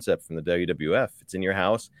new concept from the WWF. It's In Your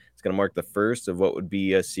House. It's going to mark the first of what would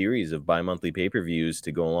be a series of bi-monthly pay-per-views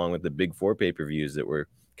to go along with the big 4 pay-per-views that were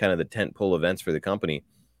kind of the tentpole events for the company.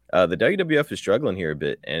 The WWF is struggling here a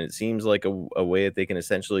bit, and it seems like a way that they can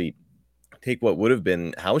essentially take what would have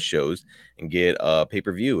been house shows and get a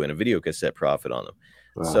pay-per-view and a video cassette profit on them.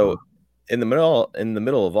 So in the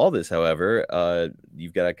middle of all this, however,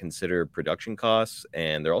 you've got to consider production costs,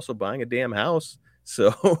 and they're also buying a damn house,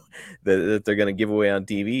 so that they're going to give away on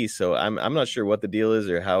TV. So I'm not sure what the deal is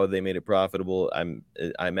or how they made it profitable. I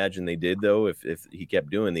imagine they did, though, if he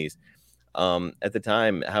kept doing these. At the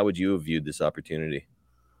time, how would you have viewed this opportunity?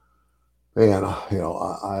 Man, I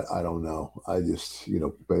don't know. I just,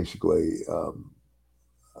 basically,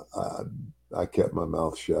 I kept my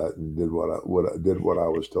mouth shut and did what I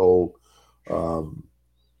was told. I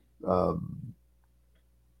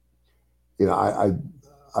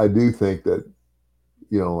do think that,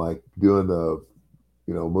 like doing the,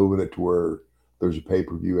 moving it to where there's a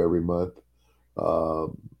pay-per-view every month. I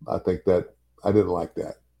think that I didn't like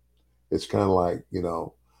that. It's kind of like,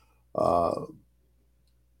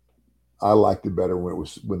 I liked it better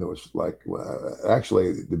when there was like,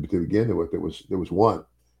 actually to begin with, there was one.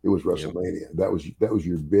 It was WrestleMania. Yep. That was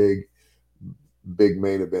your big big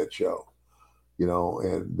main event show,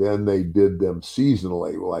 and then they did them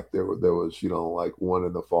seasonally. Like there was, like one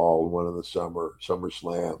in the fall, one in the summer,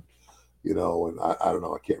 SummerSlam, and I don't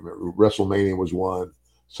know, I can't remember. WrestleMania was one,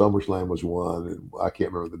 SummerSlam was one, and I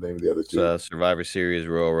can't remember the name of the other two. Survivor Series,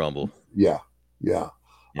 Royal Rumble. Yeah, yeah.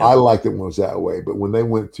 Yep. I liked it when it was that way, but when they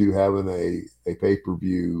went to having a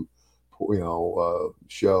pay-per-view,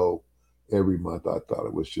 show every month, I thought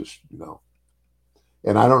it was just,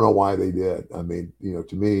 and I don't know why they did. I mean,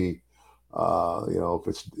 to me, if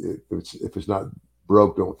it's not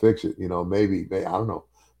broke, don't fix it. Maybe I don't know.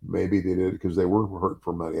 Maybe they did it because they were hurting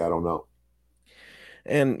for money. I don't know.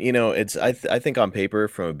 And it's I think on paper,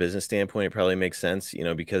 from a business standpoint, it probably makes sense,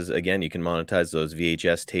 because again, you can monetize those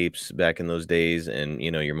VHS tapes back in those days, and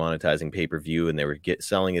you're monetizing pay-per-view, and they were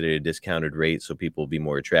selling it at a discounted rate, so people will be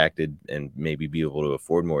more attracted and maybe be able to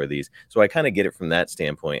afford more of these. So I kind of get it from that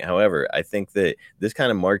standpoint. However, I think that this kind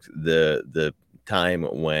of marked the time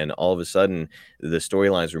when all of a sudden the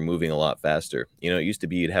storylines were moving a lot faster. It used to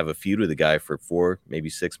be you'd have a feud with a guy for 4, maybe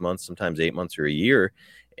 6 months, sometimes 8 months or a year.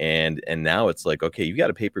 And now it's like, okay, you've got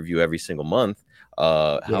a pay-per-view every single month.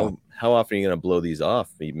 How often are you going to blow these off?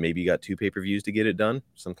 Maybe you got 2 pay-per-views to get it done,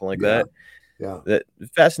 something like that. Yeah. That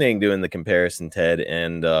fascinating doing the comparison, Ted.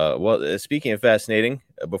 And speaking of fascinating,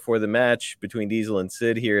 before the match between Diesel and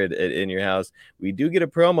Sid here in your house, we do get a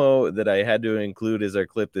promo that I had to include as our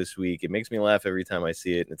clip this week. It makes me laugh every time I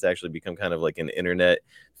see it. And it's actually become kind of like an internet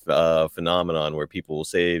phenomenon where people will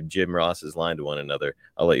say Jim Ross's line to one another.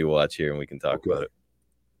 I'll let you watch here and we can talk about it.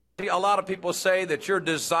 A lot of people say that your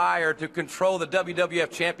desire to control the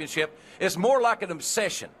WWF Championship is more like an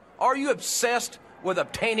obsession. Are you obsessed with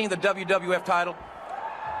obtaining the WWF title?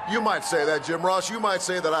 You might say that, Jim Ross. You might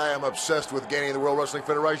say that I am obsessed with gaining the World Wrestling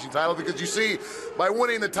Federation title because, you see, by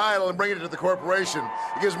winning the title and bringing it to the corporation,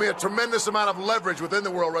 it gives me a tremendous amount of leverage within the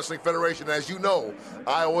World Wrestling Federation. And as you know,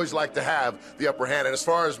 I always like to have the upper hand. And as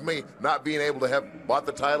far as me not being able to have bought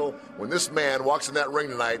the title, when this man walks in that ring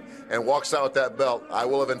tonight and walks out with that belt, I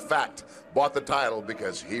will have, in fact, bought the title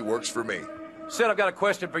because he works for me. Sid, I've got a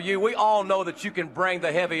question for you. We all know that you can bring the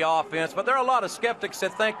heavy offense, but there are a lot of skeptics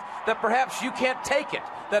that think that perhaps you can't take it,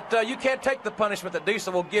 that you can't take the punishment that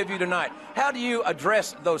Diesel will give you tonight. How do you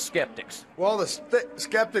address those skeptics? Well, the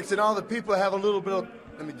skeptics and all the people have a little bit of...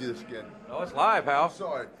 Let me do this again. Oh, it's live, Hal.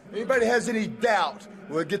 Sorry. Anybody has any doubt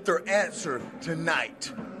will get their answer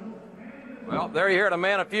tonight. Well, there you hear it, a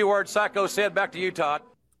man, a few words. Psycho Sid, back to you, Todd.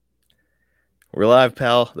 We're live,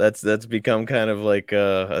 pal. That's become kind of like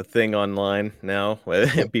a thing online now.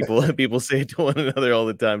 people say it to one another all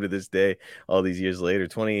the time to this day, all these years later,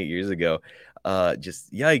 28 years ago.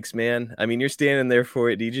 Just yikes, man. I mean, you're standing there for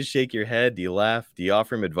it. Do you just shake your head? Do you laugh? Do you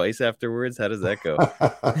offer him advice afterwards? How does that go?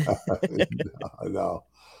 No.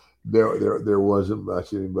 There wasn't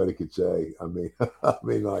much anybody could say. I mean,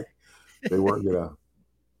 like they weren't gonna,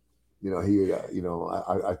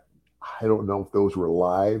 I don't know if those were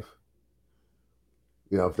live.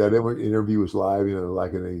 If that interview was live,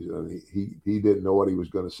 like he didn't know what he was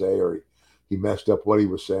going to say, or he messed up what he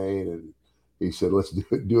was saying, and he said, "Let's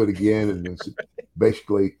do it again." And it's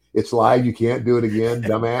basically, it's live. You can't do it again,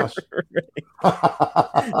 dumbass.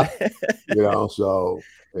 So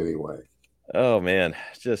anyway. Oh man,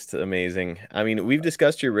 just amazing. I mean, we've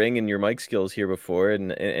discussed your ring and your mic skills here before,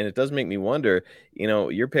 and it does make me wonder,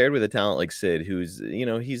 you're paired with a talent like Sid, who's,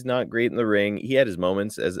 he's not great in the ring. He had his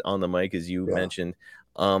moments as on the mic, as you mentioned.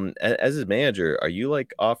 As his manager, are you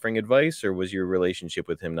like offering advice, or was your relationship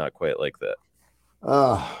with him not quite like that?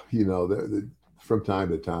 From time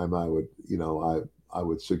to time I would, I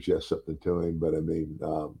would suggest something to him, but I mean,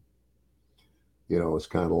 it's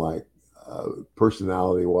kind of like,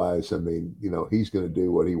 personality wise, I mean, he's going to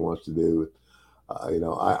do what he wants to do.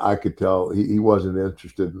 I could tell he wasn't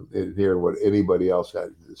interested in hearing what anybody else had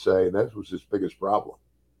to say, and that was his biggest problem.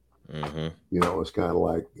 Mm-hmm. It's kind of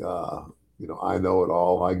like, I know it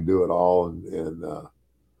all, I can do it all, and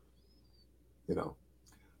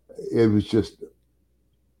it was just,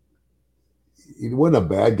 he wasn't a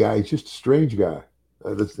bad guy. He's just a strange guy.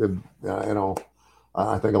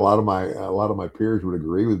 I think a lot of my peers would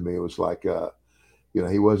agree with me. It was like,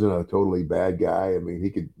 he wasn't a totally bad guy. I mean, he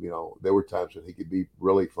could, there were times when he could be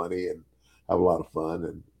really funny and have a lot of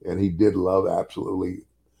fun, and he did love, absolutely.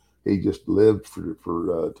 He just lived for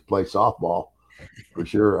to play softball, for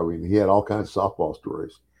sure. I mean, he had all kinds of softball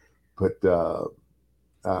stories, but I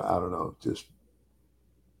don't know, just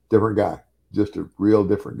different guy, just a real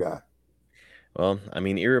different guy. Well, I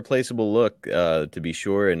mean, irreplaceable look, to be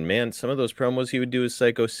sure. And man, some of those promos he would do as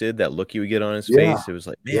Psycho Sid, that look you would get on his Yeah, face, it was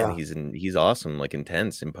like, man, yeah, he's awesome, like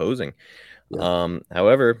intense, imposing. yeah.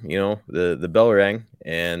 However, the bell rang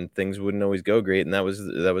and things wouldn't always go great, and that was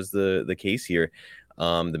the case here.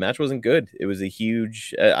 The match wasn't good. It was a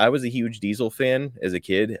huge. I was a huge Diesel fan as a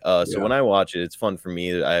kid, so Yeah. when I watch it, it's fun for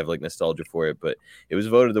me. I have like nostalgia for it, but it was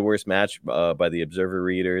voted the worst match by the Observer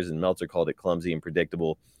readers, and Meltzer called it clumsy and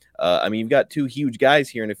predictable. I mean, you've got two huge guys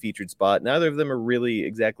here in a featured spot. Neither of them are really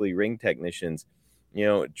exactly ring technicians.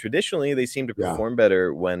 Traditionally they seem to Yeah. perform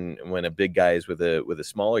better when a big guy is with a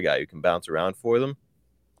smaller guy who can bounce around for them.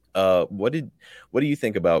 What do you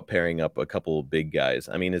think about pairing up a couple of big guys?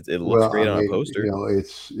 I mean, it looks Well, I great on a mean, poster.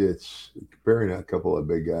 it's comparing a couple of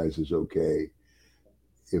big guys is okay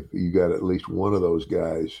if you got at least one of those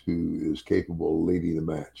guys who is capable of leading the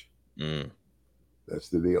match. Mm, That's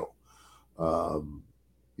the deal. Um,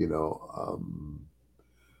 you know,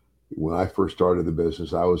 when I first started the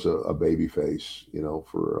business, I was a baby face,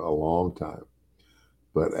 for a long time.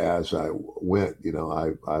 But as I went,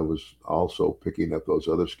 I was also picking up those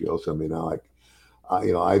other skills. I mean, I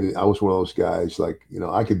was one of those guys like,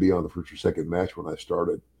 I could be on the first or second match when I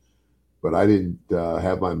started, but I didn't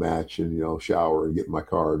have my match and, shower and get in my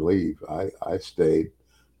car and leave. I stayed.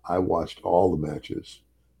 I watched all the matches,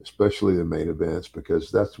 especially the main events,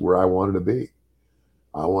 because that's where I wanted to be.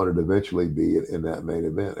 I wanted to eventually be in that main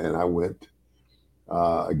event. And I went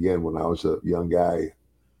again when I was a young guy.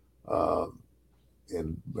 Uh,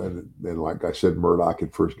 and like I said, Murdoch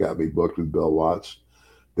had first got me booked with Bill Watts.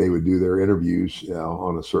 They would do their interviews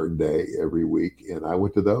on a certain day every week, and I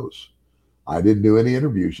went to those. I didn't do any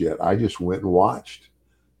interviews yet. I just went and watched,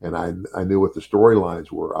 and I knew what the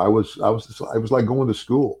storylines were. I was like going to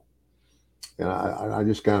school, and I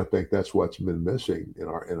just kind of think that's what's been missing in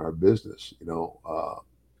our business,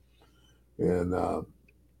 and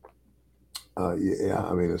yeah,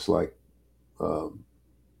 I mean it's like. Um,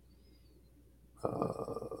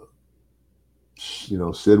 uh,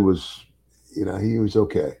 Sid was, he was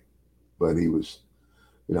okay, but he was,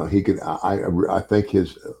 he could. I think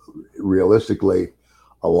his realistically,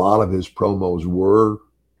 a lot of his promos were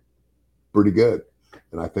pretty good,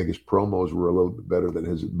 and I think his promos were a little bit better than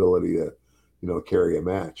his ability to, carry a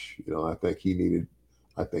match. I think he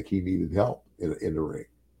needed help in the ring.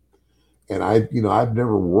 And I've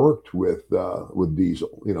never worked with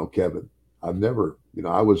Diesel, Kevin. I've never,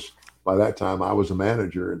 I was by that time I was a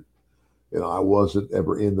manager, and I wasn't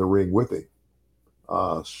ever in the ring with him.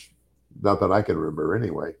 Uh, Not that I can remember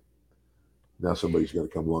anyway. Now somebody's going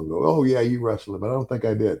to come along and go, "Oh yeah, you wrestled him," but I don't think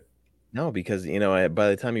I did. no, because by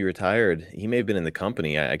the time he retired, he may have been in the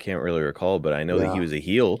company. I can't really recall, but I know that he Yeah, was a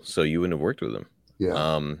heel, so you wouldn't have worked with him. yeah,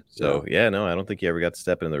 yeah, So yeah, no, I don't think you ever got to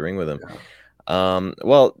step into the ring with him. yeah.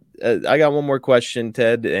 Well, I got one more question,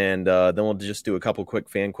 Ted, and then we'll just do a couple quick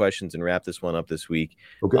fan questions and wrap this one up this week.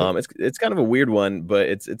 Okay. It's kind of a weird one, but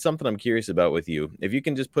it's something I'm curious about with you. If you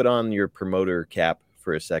can just put on your promoter cap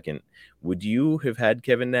for a second, would you have had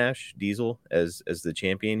Kevin Nash Diesel as the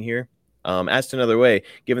champion here? Asked another way,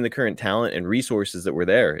 given the current talent and resources that were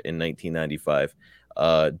there in 1995,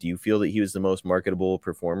 do you feel that he was the most marketable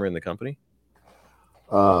performer in the company?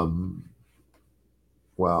 Um,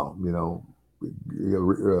 wow,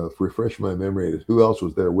 refresh my memory. Who else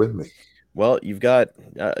was there with me? Well, you've got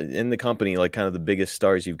in the company, like kind of the biggest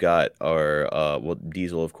stars you've got are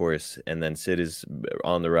Diesel, of course, and then Sid is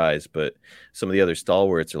on the rise. But some of the other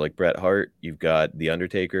stalwarts are like Bret Hart. You've got The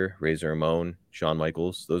Undertaker, Razor Ramon, Shawn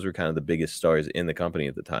Michaels. Those were kind of the biggest stars in the company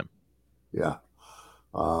at the time. Yeah.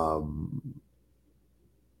 Um,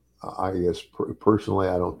 I guess personally,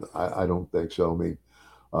 I don't think so. I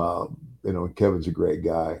mean, Kevin's a great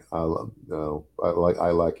guy. I love,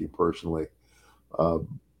 I like him personally. Uh,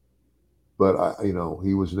 but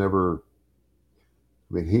he was never.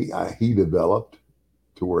 I mean, he developed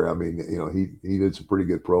to where I mean, he did some pretty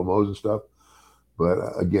good promos and stuff. But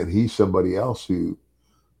again, he's somebody else who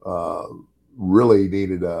uh, really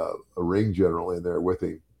needed a ring general in there with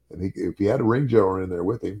him. And if he had a ring general in there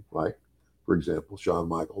with him, like for example, Shawn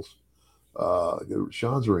Michaels,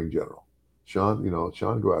 Shawn's a ring general. Shawn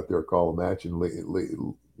go out there, call a match, and lead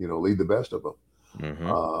the best of them. Hmm.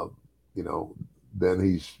 Uh, you know, then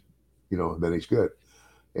he's good.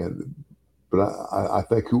 And but I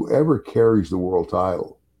think whoever carries the world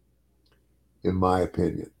title, in my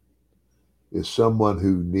opinion, is someone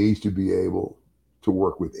who needs to be able to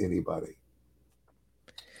work with anybody.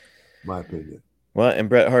 My opinion. Well, and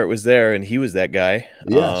Bret Hart was there, and he was that guy.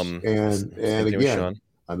 Yes, and Same thing with again, Shawn.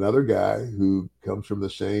 another guy who comes from the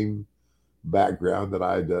same background that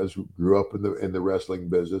I does, grew up in the wrestling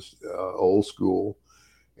business, old school,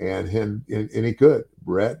 and he could.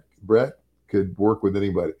 Brett could work with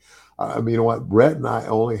anybody. I mean, you know what? Brett and I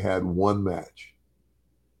only had one match.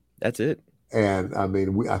 That's it. And I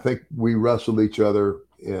mean, I think we wrestled each other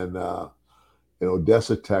in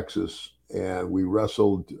Odessa, Texas, and we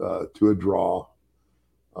wrestled to a draw.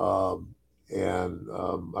 I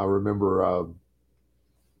remember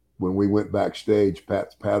when we went backstage,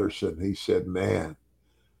 Pat Patterson, he said, "Man,"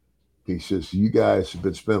 he says, "you guys have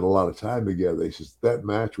been spending a lot of time together." He says, "That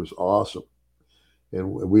match was awesome."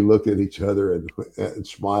 And we looked at each other and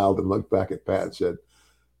smiled and looked back at Pat and said,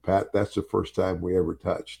 "Pat, that's the first time we ever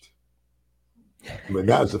touched." I mean,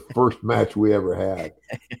 that was the first match we ever had.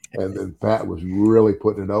 And then Pat was really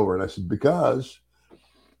putting it over. And I said, because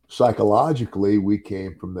psychologically we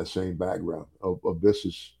came from the same background of this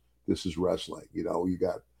is wrestling. You know, you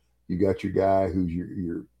got your guy who's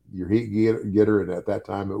your heat getter, and at that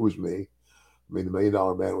time it was me. I mean, the $1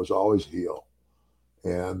 Million Man was always heel.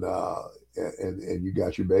 And you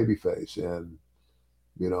got your baby face. And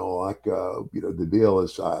the deal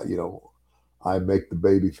is I make the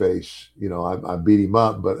baby face, I beat him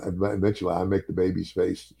up, but eventually I make the baby's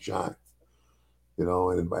face shine,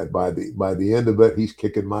 and by the end of it, he's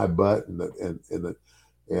kicking my butt, and the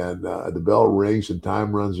bell rings and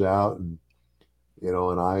time runs out, and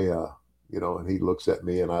and he looks at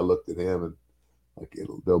me and I looked at him, and like,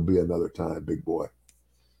 there'll be another time, big boy.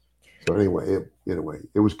 So anyway,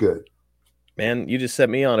 it was good. Man, you just set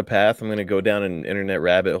me on a path. I'm going to go down an internet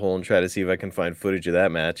rabbit hole and try to see if I can find footage of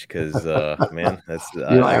that match. Because, man, that's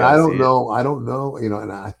I don't know.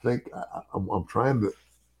 And I think I'm trying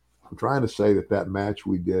to say that match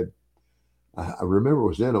we did. I remember it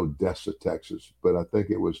was in Odessa, Texas, but I think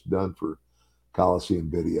it was done for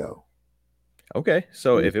Coliseum Video. Okay,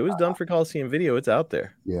 so if it was done for Coliseum Video, it's out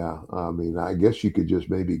there. Yeah, I mean, I guess you could just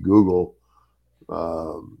maybe Google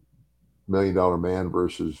 $1 Million Man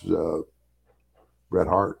versus Bret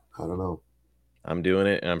Hart. I don't know. I'm doing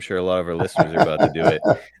it, and I'm sure a lot of our listeners are about to do it.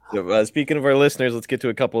 So, speaking of our listeners, let's get to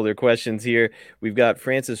a couple of their questions here. We've got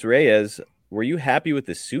Francis Reyes. Were you happy with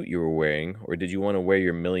the suit you were wearing, or did you want to wear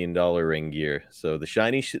your $1 Million Ring gear? So the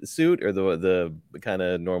shiny suit or the kind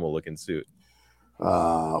of normal looking suit?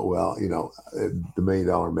 Well, the $1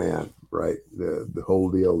 Million Man, right? The whole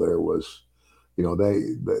deal there was,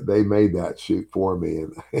 they made that suit for me,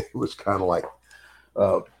 and it was kind of like,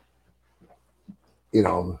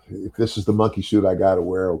 if this is the monkey suit I got to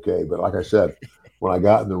wear, okay. But like I said, when I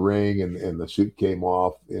got in the ring and the suit came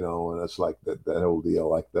off, and it's like that whole deal,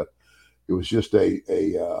 like it was just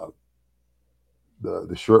the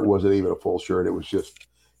shirt wasn't even a full shirt. It was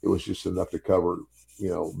just enough to cover,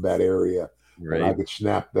 that area. Right. And I could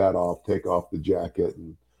snap that off, take off the jacket,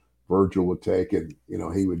 and Virgil would take it.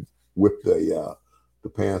 He would whip the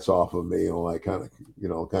pants off of me, like kind of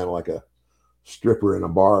like a stripper in a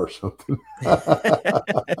bar or something.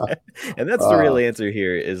 And that's the real answer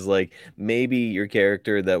here is like maybe your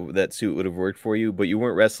character that suit would have worked for you, but you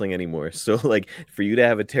weren't wrestling anymore. So like for you to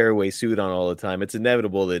have a tearaway suit on all the time, it's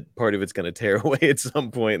inevitable that part of it's going to tear away at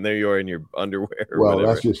some point, and there you are in your underwear. Well,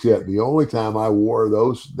 whatever. That's just it. The only time I wore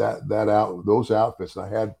those outfits, I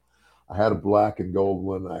had a black and gold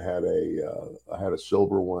one. I had a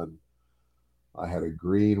silver one. I had a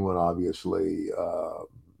green one, obviously.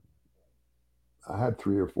 I had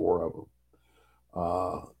 3 or 4 of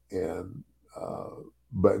them.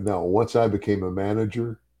 But no, once I became a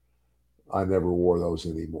manager, I never wore those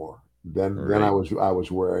anymore. Then I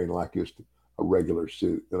was wearing like just a regular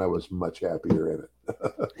suit, and I was much happier in it.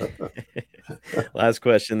 Last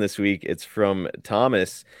question this week. It's from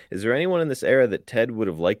Thomas. Is there anyone in this era that Ted would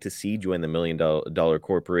have liked to see join the $1 Million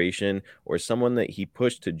Corporation, or someone that he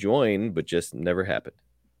pushed to join but just never happened?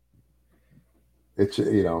 It's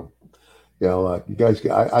you guys,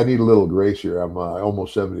 I need a little grace here. I'm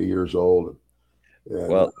almost 70 years old. And,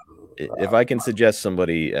 well, if I can suggest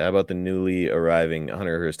somebody, how about the newly arriving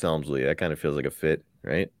Hunter Hearst Helmsley? That kind of feels like a fit,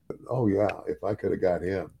 right? Oh, yeah. If I could have got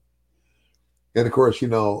him. And, of course, that's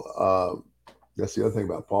the other thing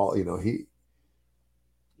about Paul. It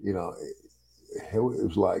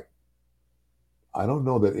was like, I don't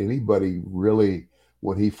know that anybody really,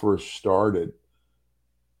 when he first started,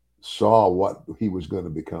 saw what he was going to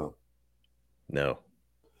become. No.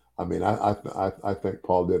 I mean, I think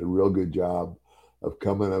Paul did a real good job of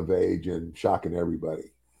coming of age and shocking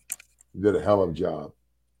everybody. He did a hell of a job,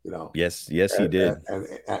 Yes, he did. And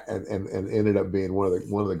ended up being one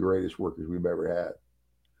of the greatest workers we've ever had.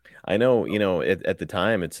 I know, at the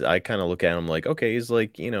time, I kind of look at him like, okay, he's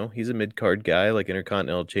like, he's a mid-card guy, like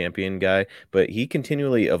Intercontinental Champion guy, but he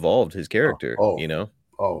continually evolved his character,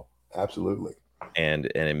 Oh, absolutely. and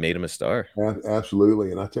it made him a star.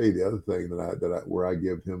 Absolutely. And I tell you the other thing where I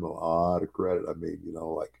give him a lot of credit. I mean,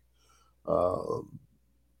 um,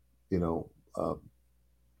 you know, um,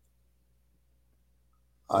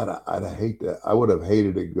 I would have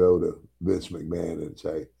hated to go to Vince McMahon and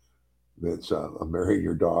say, Vince, I'm marrying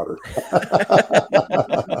your daughter.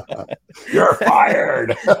 You're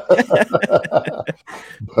fired.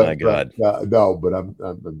 My God. No, but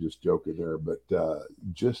I'm just joking there. But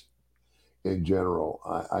just in general,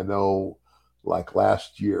 I know, like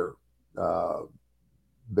last year, uh,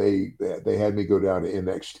 they had me go down to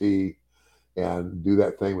NXT and do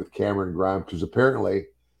that thing with Cameron Grimes, because apparently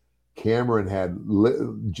Cameron had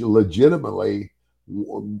legitimately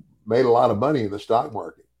made a lot of money in the stock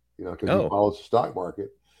market, because he Oh, follows the stock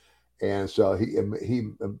market, and so he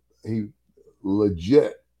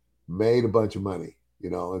legit made a bunch of money,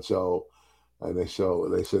 and so they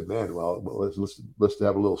said, man, well, let's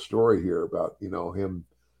have a little story here about him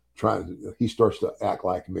he starts to act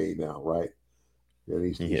like me now, right? And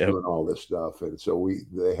he's yep. doing all this stuff, and so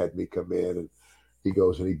they had me come in, and he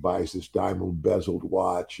goes and he buys this diamond bezeled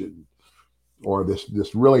watch or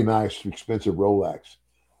this really nice expensive Rolex.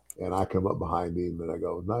 And I come up behind him and I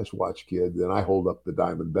go, nice watch, kid. Then I hold up the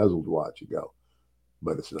diamond bezeled watch and go,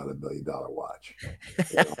 but it's not $1 million watch.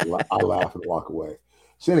 I laugh and walk away.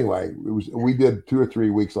 So anyway, we did 2 or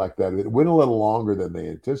 3 weeks like that. It went a little longer than they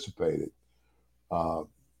anticipated, because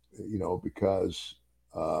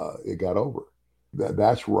it got over.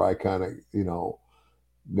 That's where I kind of,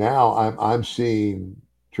 now I'm seeing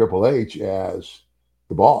Triple H as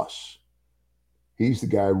the boss. He's the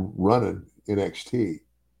guy running NXT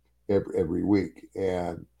every week,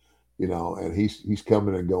 and and he's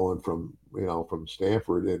coming and going from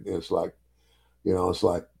Stanford, and it's like,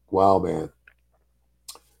 wow, man.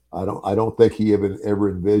 I don't think he ever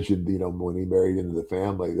envisioned, when he married into the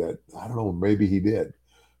family, that, I don't know, maybe he did,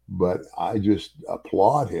 but I just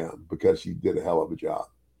applaud him because he did a hell of a job.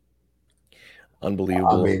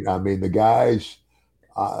 Unbelievable. I mean, the guys.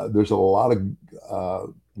 There's a lot of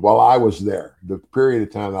while I was there, the period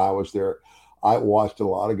of time that I was there, I watched a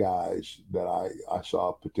lot of guys that I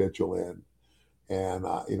saw potential in, and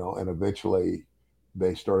and eventually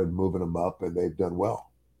they started moving them up, and they've done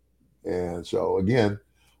well. And so again,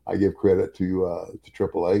 I give credit to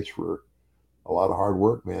Triple H for a lot of hard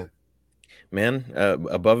work, man.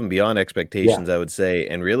 Above and beyond expectations, I would say.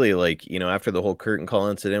 And really, after the whole curtain call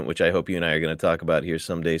incident, which I hope you and I are going to talk about here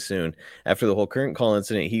someday soon, after the whole curtain call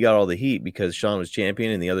incident, he got all the heat because Shawn was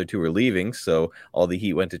champion and the other two were leaving. So all the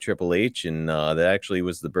heat went to Triple H. And that actually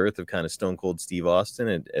was the birth of kind of Stone Cold Steve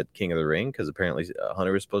Austin at King of the Ring, because apparently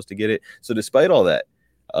Hunter was supposed to get it. So despite all that,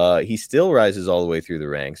 he still rises all the way through the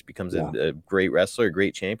ranks, becomes a great wrestler, a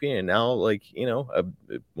great champion, and now one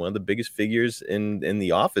of the biggest figures in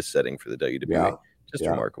the office setting for the WWE. Yeah. Just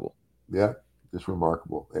remarkable. Yeah, just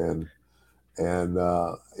remarkable. And and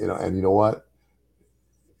you know what?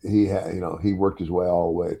 He worked his way all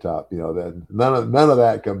the way to top. Then none of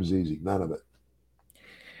that comes easy. None of it.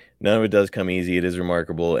 None of it does come easy. It is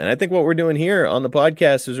remarkable. And I think what we're doing here on the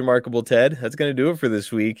podcast is remarkable, Ted. That's going to do it for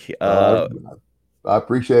this week. I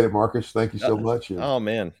appreciate it, Marcus. Thank you so much. Oh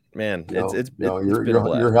man, it's been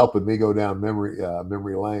you're helping me go down memory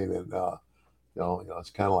lane, and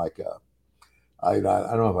it's kind of like I don't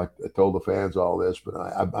know if I told the fans all this, but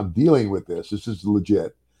I'm dealing with this. This is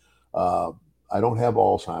legit. I don't have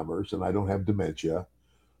Alzheimer's and I don't have dementia,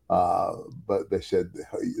 but they said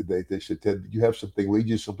Ted, you have something. We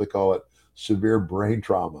just simply call it severe brain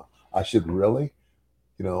trauma. I said, really?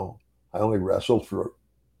 I only wrestled for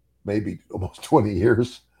maybe almost 20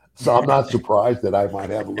 years. So I'm not surprised that I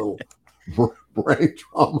might have a little brain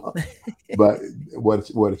trauma, but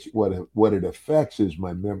what it affects is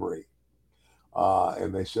my memory.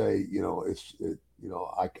 And they say,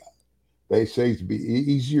 they say it's be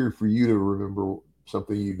easier for you to remember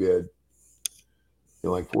something you did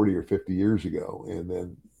like 40 or 50 years ago.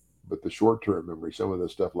 But the short-term memory, some of the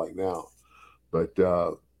stuff like now, but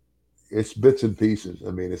it's bits and pieces.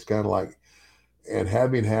 I mean, it's kind of like, and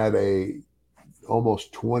having had a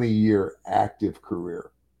almost 20-year active career,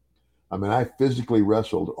 I mean, I physically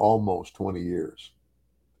wrestled almost 20 years.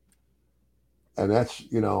 And that's,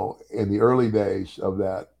 in the early days of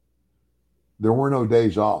that, there were no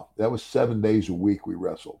days off. That was 7 days a week we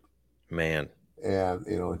wrestled. Man. And,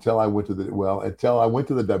 until I went to the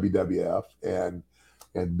WWF, and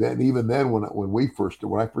then even then when I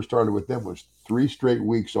first started with them, was 3 straight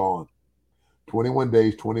weeks on. 21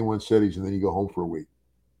 days, 21 cities, and then you go home for a week.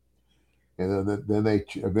 And then they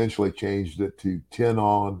eventually changed it to 10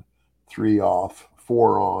 on, 3 off,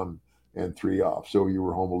 4 on, and 3 off. So you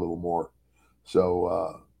were home a little more.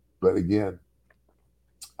 So, but again,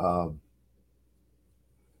 Um,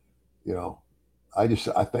 you know, I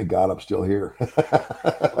thank God I'm still here.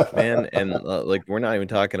 Man, and like we're not even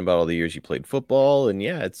talking about all the years you played football, and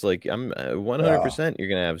yeah, it's like I'm 100% you're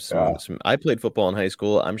gonna have Yeah. some. I played football in high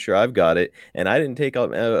school. I'm sure I've got it, and I didn't take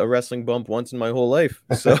a wrestling bump once in my whole life.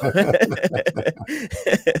 So,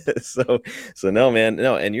 so, so no, man,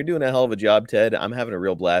 no, and you're doing a hell of a job, Ted. I'm having a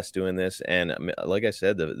real blast doing this, and like I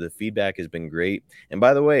said, the feedback has been great. And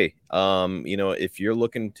by the way, you know, if you're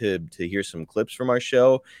looking to hear some clips from our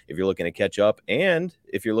show, if you're looking to catch up, and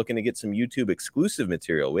if you're looking to get some YouTube exclusive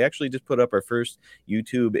material, we actually just put up our first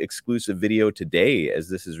YouTube exclusive video today as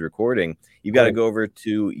this is recording. You've got to go over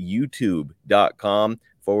to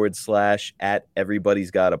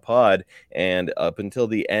youtube.com/@everybody's-got-a-pod. And up until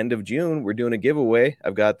the end of June, we're doing a giveaway.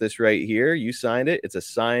 I've got this right here. You signed it. It's a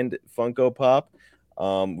signed Funko Pop.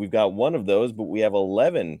 We've got one of those, but we have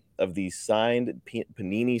 11 of these signed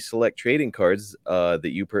Panini Select trading cards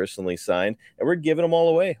that you personally signed, and we're giving them all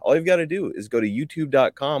away. All you've got to do is go to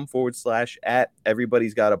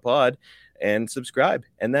youtube.com/@everybody's-got-a-pod and subscribe,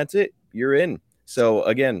 and that's it. You're in. So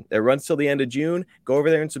again, it runs till the end of June. Go over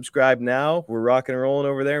there and subscribe now. We're rocking and rolling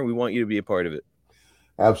over there, and we want you to be a part of it.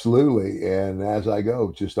 Absolutely. And as I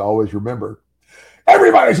go, just always remember,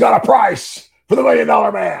 everybody's got a price for the $1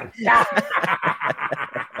 Million Man.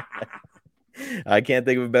 I can't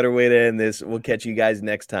think of a better way to end this. We'll catch you guys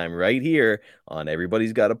next time right here on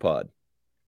Everybody's Got a Pod.